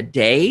for a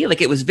day.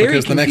 It was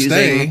very confusing. Because the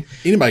next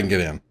day, anybody can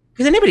get in.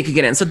 Because anybody could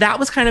get in. So that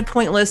was kind of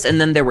pointless. And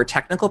then there were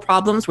technical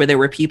problems where there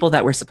were people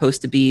that were supposed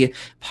to be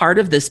part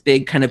of this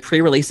big kind of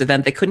pre-release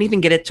event. They couldn't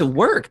even get it to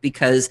work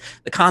because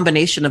the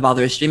combination of all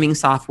their streaming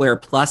software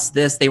plus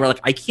this, they were like,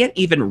 I can't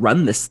even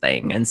run this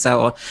thing. And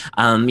so,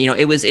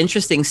 it was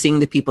interesting seeing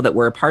the people that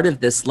were a part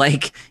of this,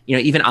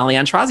 even Ali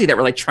Antrazi, that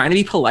were trying to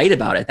be polite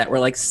about it, that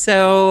were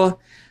so...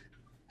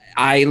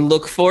 I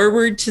look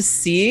forward to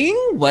seeing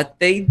what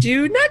they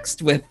do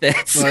next with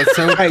this. Let's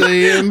hope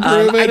they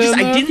improve it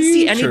I didn't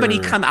see anybody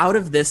come out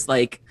of this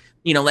like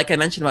I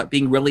mentioned about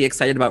being really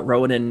excited about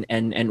Rowan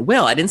and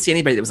Will. I didn't see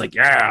anybody that was like,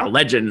 yeah,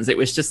 Legends. It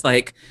was just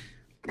like...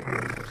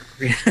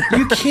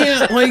 You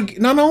can't,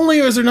 not only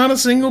is there not a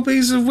single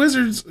piece of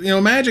Wizards,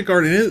 Magic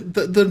art in it,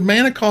 the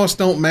mana costs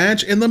don't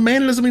match, and the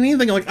mana doesn't mean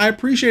anything. I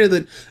appreciated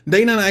that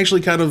Dana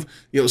actually kind of,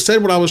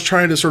 said what I was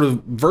trying to sort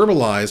of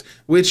verbalize,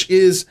 which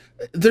is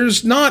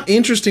there's not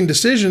interesting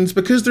decisions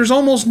because there's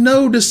almost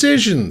no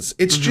decisions.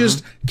 It's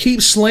just keep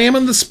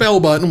slamming the spell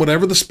button,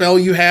 whatever the spell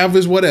you have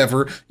is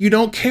whatever. You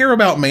don't care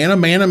about mana.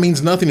 Mana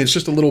means nothing. It's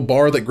just a little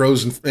bar that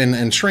grows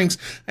and shrinks.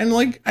 And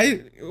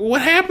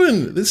what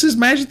happened? This is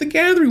Magic the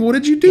Gathering. What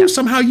did you do? Yeah.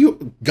 Somehow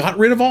you got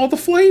rid of all the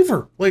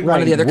flavor.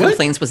 One of the other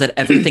complaints was that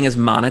everything is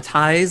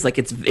monetized.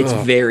 It's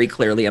very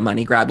clearly a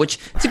money grab, which,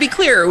 to be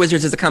clear,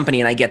 Wizards is a company,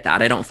 and I get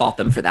that. I don't fault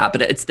them for that.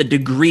 But it's the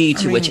degree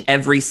to which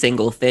every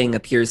single thing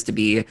appears to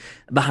be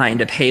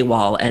behind a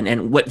paywall,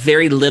 and what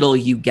very little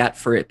you get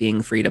for it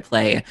being free to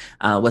play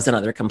was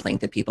another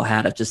complaint that people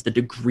had of just the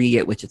degree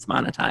at which it's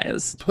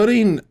monetized.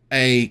 Putting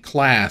a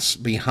class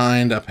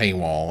behind a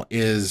paywall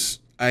is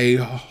a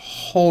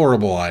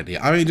horrible idea.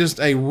 I mean, just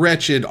a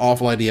wretched,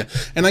 awful idea.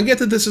 And I get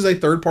that this is a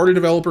third-party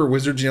developer.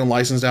 Wizards,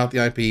 licensed out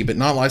the IP, but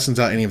not licensed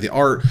out any of the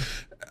art.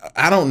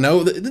 I don't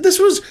know. This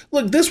was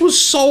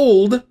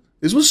sold.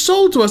 This was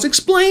sold to us,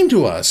 explained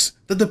to us,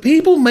 that the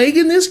people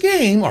making this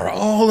game are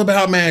all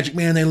about Magic.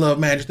 Man, they love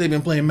Magic. They've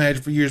been playing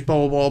Magic for years,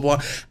 blah, blah, blah,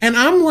 blah. And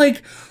I'm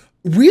like,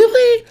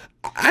 really?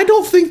 I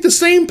don't think the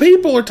same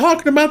people are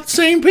talking about the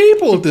same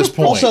people at this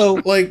point.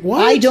 Also,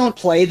 what? I don't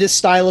play this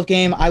style of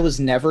game. I was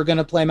never going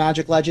to play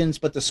Magic Legends,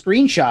 but the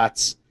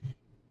screenshots,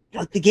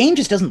 the game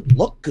just doesn't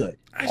look good.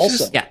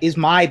 Is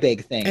my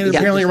big thing. And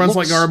apparently it runs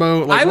like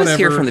Garbo. I was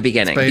here from the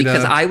beginning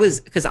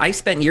because I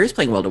spent years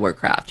playing World of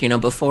Warcraft.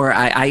 Before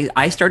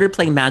I started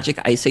playing Magic,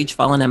 Ice Age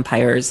Fallen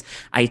Empires.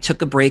 I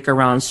took a break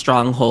around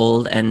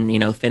Stronghold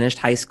and finished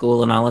high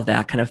school and all of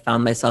that. Kind of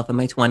found myself in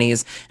my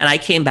 20s, and I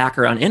came back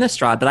around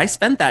Innistrad. But I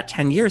spent that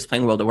 10 years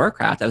playing World of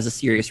Warcraft. I was a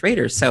serious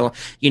raider. So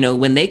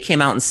when they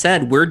came out and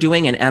said we're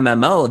doing an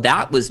MMO,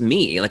 that was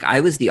me. I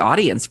was the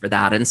audience for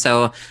that, and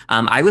so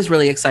I was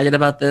really excited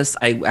about this.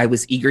 I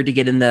was eager to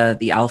get in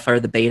the alpha or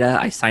the beta.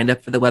 I signed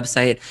up for the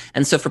website.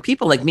 And so for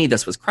people like me,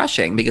 this was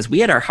crushing because we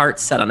had our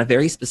hearts set on a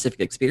very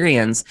specific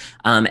experience.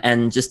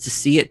 And just to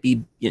see it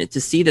be, to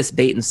see this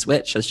bait and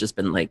switch has just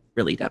been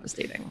really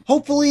devastating.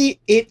 Hopefully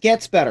it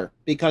gets better.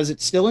 because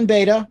it's still in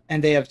beta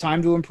and they have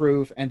time to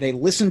improve, and they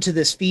listen to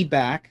this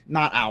feedback,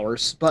 not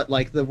ours, but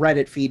like the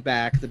Reddit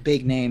feedback, the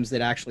big names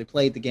that actually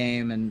played the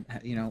game, and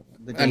you know,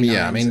 the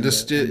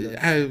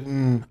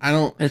I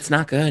don't. It's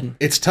not good.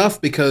 It's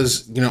tough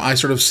because, you know, I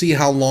sort of see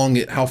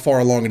how far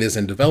along it is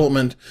in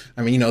development.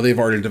 I mean, you know, they've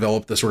already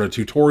developed the sort of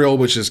tutorial,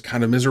 which is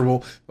kind of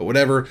miserable, but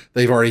whatever.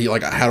 They've already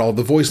like had all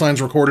the voice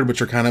lines recorded,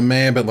 which are kind of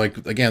meh, but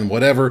like, again,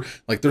 whatever.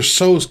 Like, they're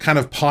so kind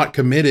of pot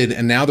committed,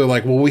 and now they're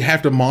like, well, we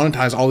have to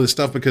monetize all this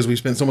stuff because we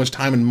spent so much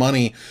time and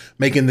money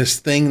making this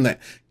thing that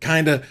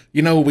kind of,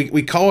 you know,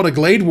 we call it a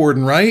Glade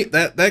Warden, right?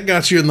 That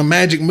got you in the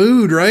magic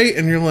mood, right?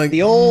 And you're like,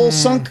 the old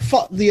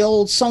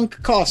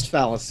sunk cost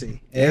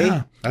fallacy. Eh?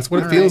 Yeah, that's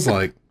what it feels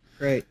like.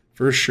 Great.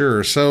 For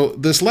sure. So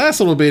this last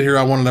little bit here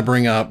I wanted to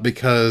bring up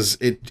because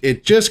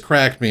it just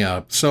cracked me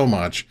up so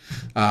much.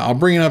 I'll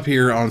bring it up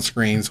here on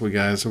screen so we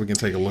can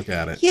take a look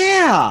at it.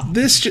 Yeah.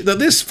 This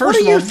first what are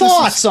your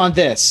thoughts on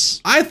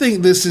this? I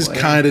think this is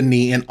kind of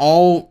neat, and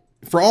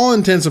for all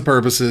intents and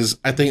purposes,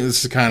 I think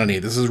this is kind of neat.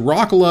 This is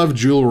Rocklove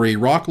Jewelry,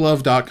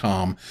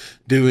 rocklove.com,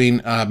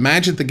 doing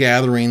Magic the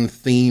Gathering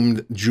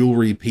themed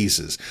jewelry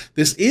pieces.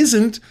 This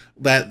isn't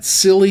that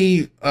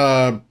silly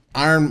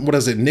iron, what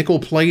is it, nickel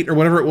plate or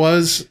whatever it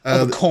was.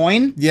 The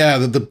coin? Yeah,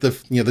 the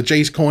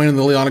Jace coin and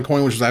the Liana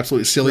coin, which was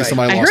absolutely silly. Right.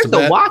 Somebody lost a bet.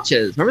 I heard the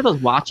watches. Remember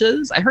those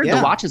watches? I heard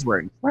the watches were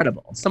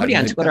incredible. Somebody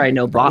on Twitter I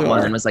know bought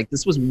one and was like,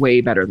 this was way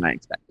better than I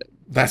expected.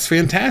 That's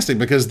fantastic,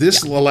 because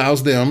this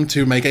allows them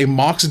to make a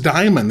Mox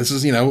Diamond. This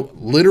is, you know,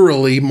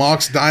 literally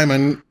Mox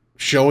Diamond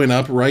showing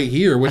up right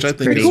here, which I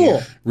think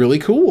is really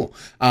cool.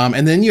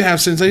 And then you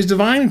have Sensei's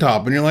Divine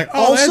top, and you're like,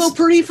 oh, also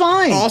pretty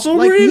fine. Also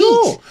like pretty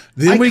cool.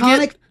 Then we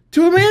get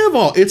to a Mana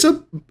Vault. It's a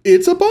box.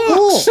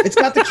 Cool. It's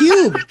got the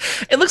cube.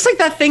 It looks like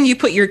that thing you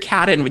put your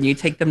cat in when you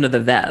take them to the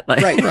vet.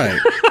 Like.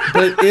 Right.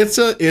 But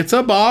it's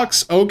a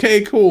box.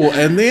 Okay, cool.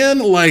 And then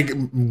like,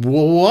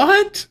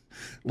 what?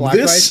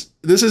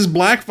 This is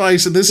Black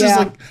Vice, and this is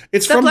like,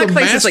 it's that from Black the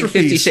Vice Masterpiece. Is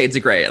like 50 Shades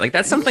of Grey. Like,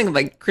 that's something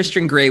like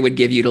Christian Grey would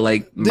give you to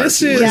like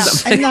this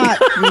is not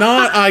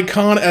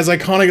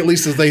iconic, at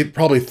least as they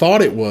probably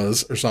thought it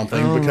was or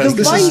something. Because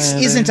the Vice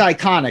isn't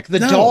iconic. The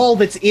doll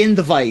that's in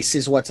the Vice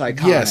is what's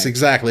iconic. Yes,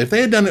 exactly. If they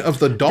had done it of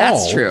the doll,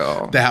 that's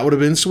true. That would have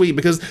been sweet,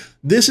 because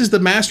this is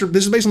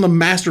This is based on the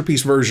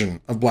Masterpiece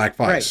version of Black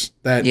Vice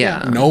that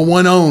no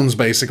one owns,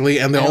 basically,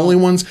 and the only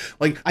ones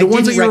like the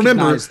ones that you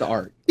remember the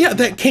art. Yeah,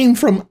 that came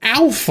from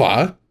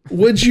Alpha.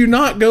 Would you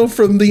not go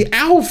from the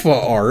Alpha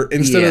art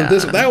instead of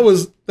this?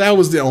 That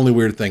was the only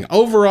weird thing.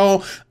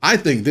 Overall, I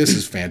think this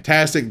is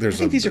fantastic.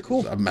 These are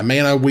cool. A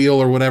mana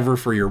wheel or whatever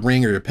for your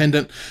ring or your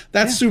pendant.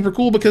 That's super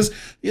cool, because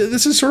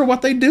this is sort of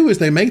what they do, is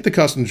they make the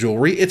custom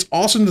jewelry. It's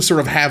awesome to sort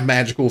of have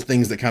magical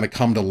things that kind of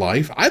come to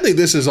life. I think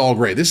this is all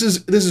great. This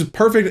is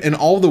perfect in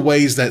all the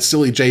ways that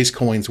silly Jace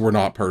coins were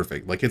not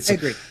perfect. Like,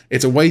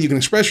 it's a way you can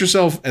express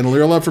yourself and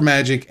your love for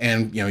Magic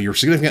and, you know, your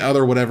significant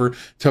other or whatever,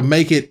 to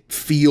make it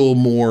feel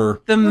more.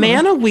 The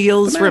mana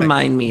wheels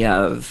remind me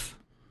of.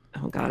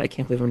 Oh God, I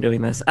can't believe I'm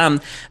doing this.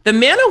 The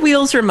mana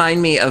wheels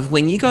remind me of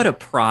when you go to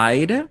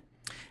Pride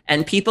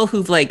and people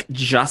who've like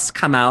just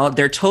come out,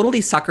 they're totally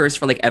suckers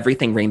for like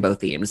everything rainbow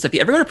themed. So if you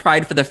ever go to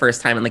Pride for the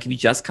first time and like if you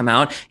just come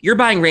out, you're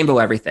buying rainbow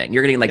everything.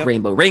 You're getting like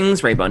rainbow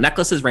rings, rainbow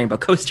necklaces, rainbow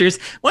coasters.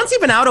 Once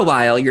you've been out a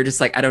while, you're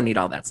just like, I don't need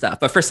all that stuff.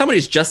 But for somebody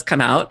who's just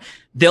come out,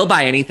 they'll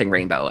buy anything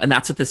rainbow, and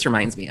that's what this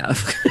reminds me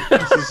of.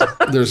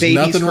 There's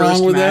nothing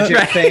wrong with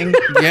that thing.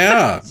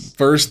 Yeah,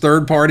 first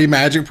third-party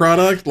Magic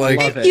product. Like,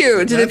 thank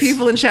you to the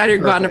people in chat who are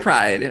going to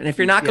Pride, and if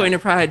you're not going to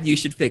Pride, you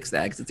should fix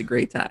that because it's a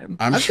great time.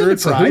 I'm sure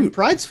it's a hoot.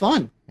 Pride's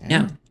fun.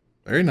 Yeah.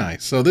 Very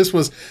nice. So this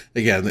was,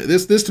 again,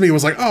 this to me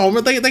was like, oh,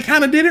 but they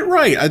kind of did it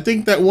right. I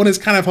think that one is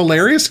kind of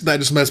hilarious. That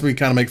just makes me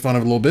kind of make fun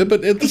of it a little bit,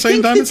 but at the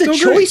same time, it's still great.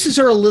 The choices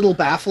are a little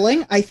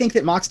baffling. I think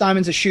that Mox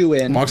Diamond's a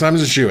shoe-in. Mox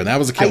Diamond's a shoe-in. That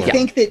was a killer. I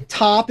think that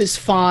top is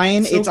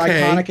fine. It's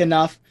iconic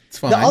enough. It's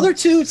fine. The other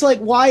two, it's like,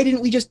 why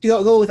didn't we just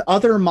go with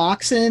other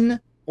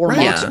Moxen or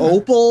Mox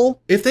Opal?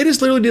 If they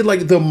just literally did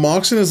like the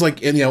Moxen is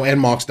like, and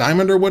Mox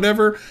Diamond or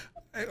whatever,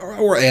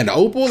 and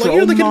Opal, like, they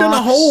could have done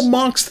a whole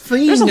Mox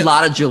theme. There's a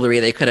lot of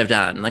jewelry they could have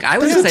done. Like, I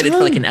was excited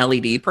for like an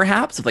LED,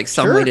 perhaps, of like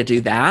some way to do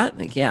that.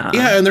 Like, yeah,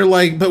 and they're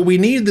like, but we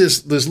need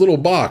this little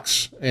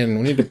box, and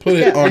we need to put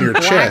it on your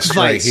chest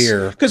right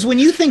here. Because when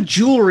you think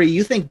jewelry,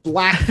 you think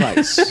Black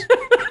Vice.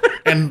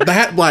 And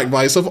that Black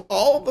Vice of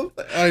all the,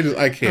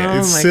 I can't.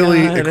 It's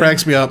silly. God. It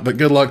cracks me up. But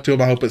good luck to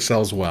them. I hope it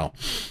sells well.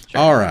 Sure.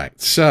 All right,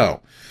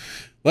 so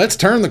let's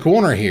turn the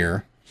corner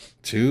here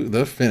to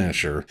the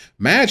finisher.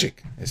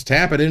 Magic is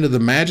tapping into the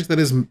magic that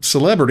is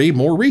celebrity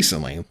more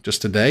recently.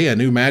 Just today, a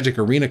new Magic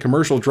Arena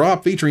commercial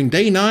dropped featuring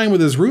Day 9 with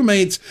his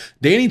roommates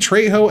Danny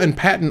Trejo and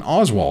Patton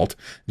Oswalt.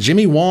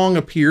 Jimmy Wong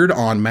appeared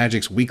on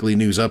Magic's weekly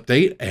news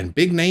update, and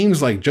big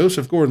names like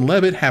Joseph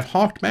Gordon-Levitt have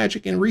hawked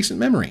Magic in recent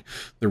memory.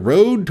 The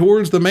road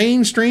towards the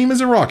mainstream is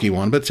a rocky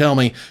one, but tell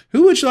me,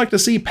 who would you like to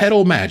see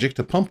peddle Magic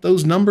to pump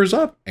those numbers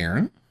up,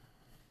 Aaron?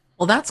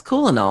 Well, that's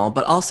cool and all,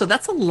 but also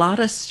that's a lot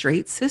of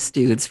straight cis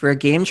dudes for a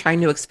game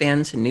trying to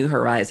expand to new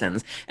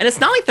horizons. And it's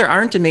not like there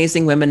aren't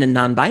amazing women and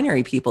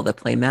non-binary people that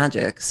play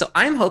Magic. So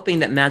I'm hoping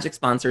that Magic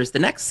sponsors the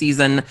next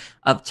season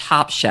of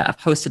Top Chef,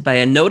 hosted by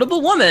a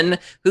notable woman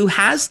who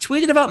has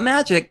tweeted about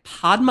Magic,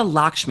 Padma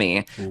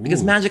Lakshmi. Ooh.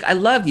 Because Magic, I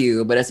love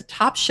you, but as a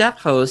Top Chef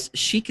host,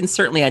 she can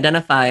certainly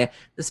identify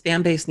this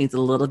fan base needs a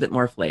little bit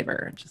more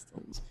flavor.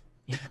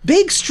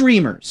 Big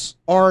streamers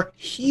are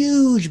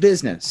huge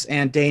business,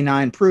 and Day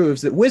 9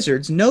 proves that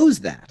Wizards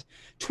knows that.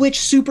 Twitch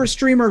super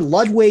streamer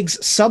Ludwig's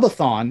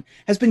subathon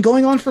has been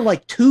going on for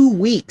like 2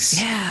 weeks,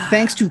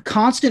 thanks to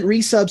constant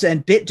resubs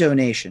and bit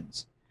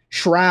donations.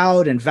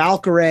 Shroud and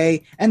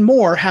Valkyrie and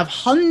more have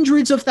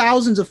hundreds of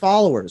thousands of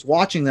followers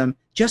watching them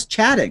just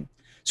chatting.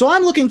 So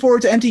I'm looking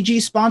forward to MTG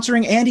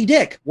sponsoring Andy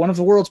Dick, one of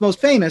the world's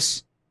most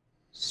famous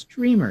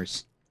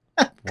streamers.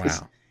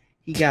 Wow.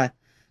 He got...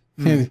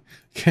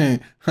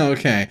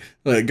 Okay.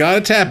 Look,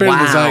 gotta tap into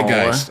the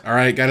zeitgeist. All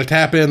right, gotta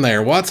tap in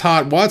there. What's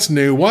hot? What's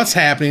new? What's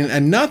happening?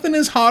 And nothing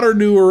is hotter,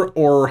 newer,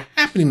 or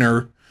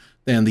happeninger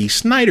than the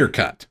Snyder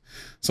Cut.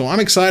 So I'm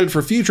excited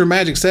for future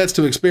Magic sets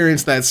to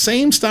experience that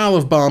same style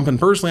of bump. And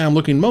personally, I'm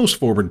looking most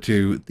forward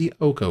to the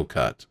Oko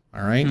Cut.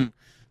 All right.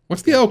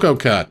 What's the Oko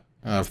Cut?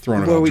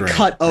 Throwing it where on we drain,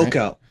 cut right?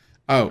 Oko.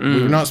 Oh,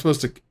 we're not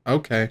supposed to.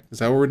 Okay, is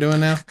that what we're doing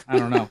now? I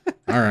don't know.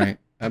 All right,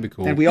 that'd be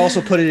cool. And we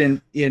also put it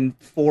in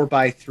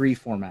 4x3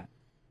 format.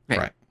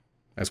 Right.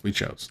 As we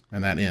chose.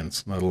 And that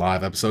ends another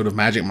live episode of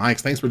Magic Mics.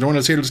 Thanks for joining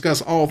us here to discuss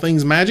all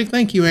things Magic.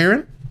 Thank you,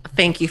 Aaron.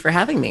 Thank you for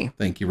having me.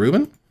 Thank you,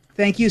 Ruben.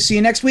 Thank you. See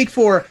you next week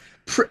for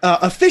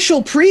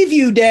official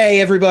preview day,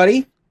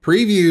 everybody.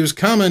 Previews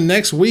coming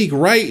next week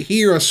right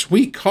here. A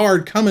sweet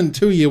card coming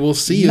to you. We'll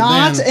see you then.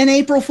 Not an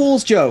April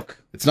Fool's joke.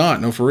 It's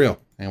not. No, for real.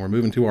 And we're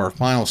moving to our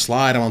final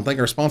slide. I want to thank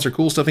our sponsor,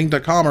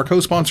 CoolStuffInc.com, our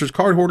co-sponsors,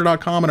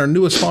 CardHoarder.com, and our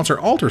newest sponsor,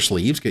 Alter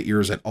Sleeves. Get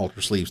yours at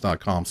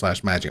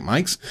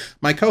altersleeves.com/magicmics.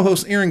 My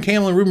co-hosts, Aaron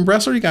Campbell and Ruben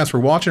Bressler, you guys for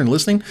watching and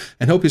listening,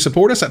 and hope you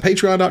support us at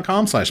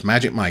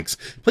patreon.com/magicmics.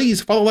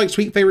 Please follow, like,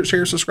 tweet, favorite,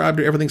 share, subscribe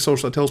to everything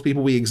social that tells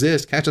people we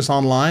exist. Catch us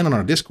online on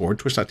our Discord,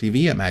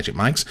 twitch.tv at Magic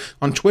Mics,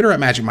 on Twitter at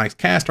Magic Mics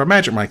Cast, our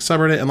Magic Mics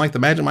subreddit, and like the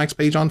Magic Mics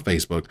page on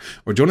Facebook.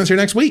 Or join us here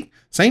next week,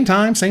 same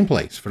time, same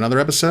place, for another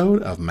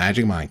episode of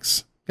Magic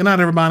Mics. Good night,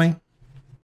 everybody.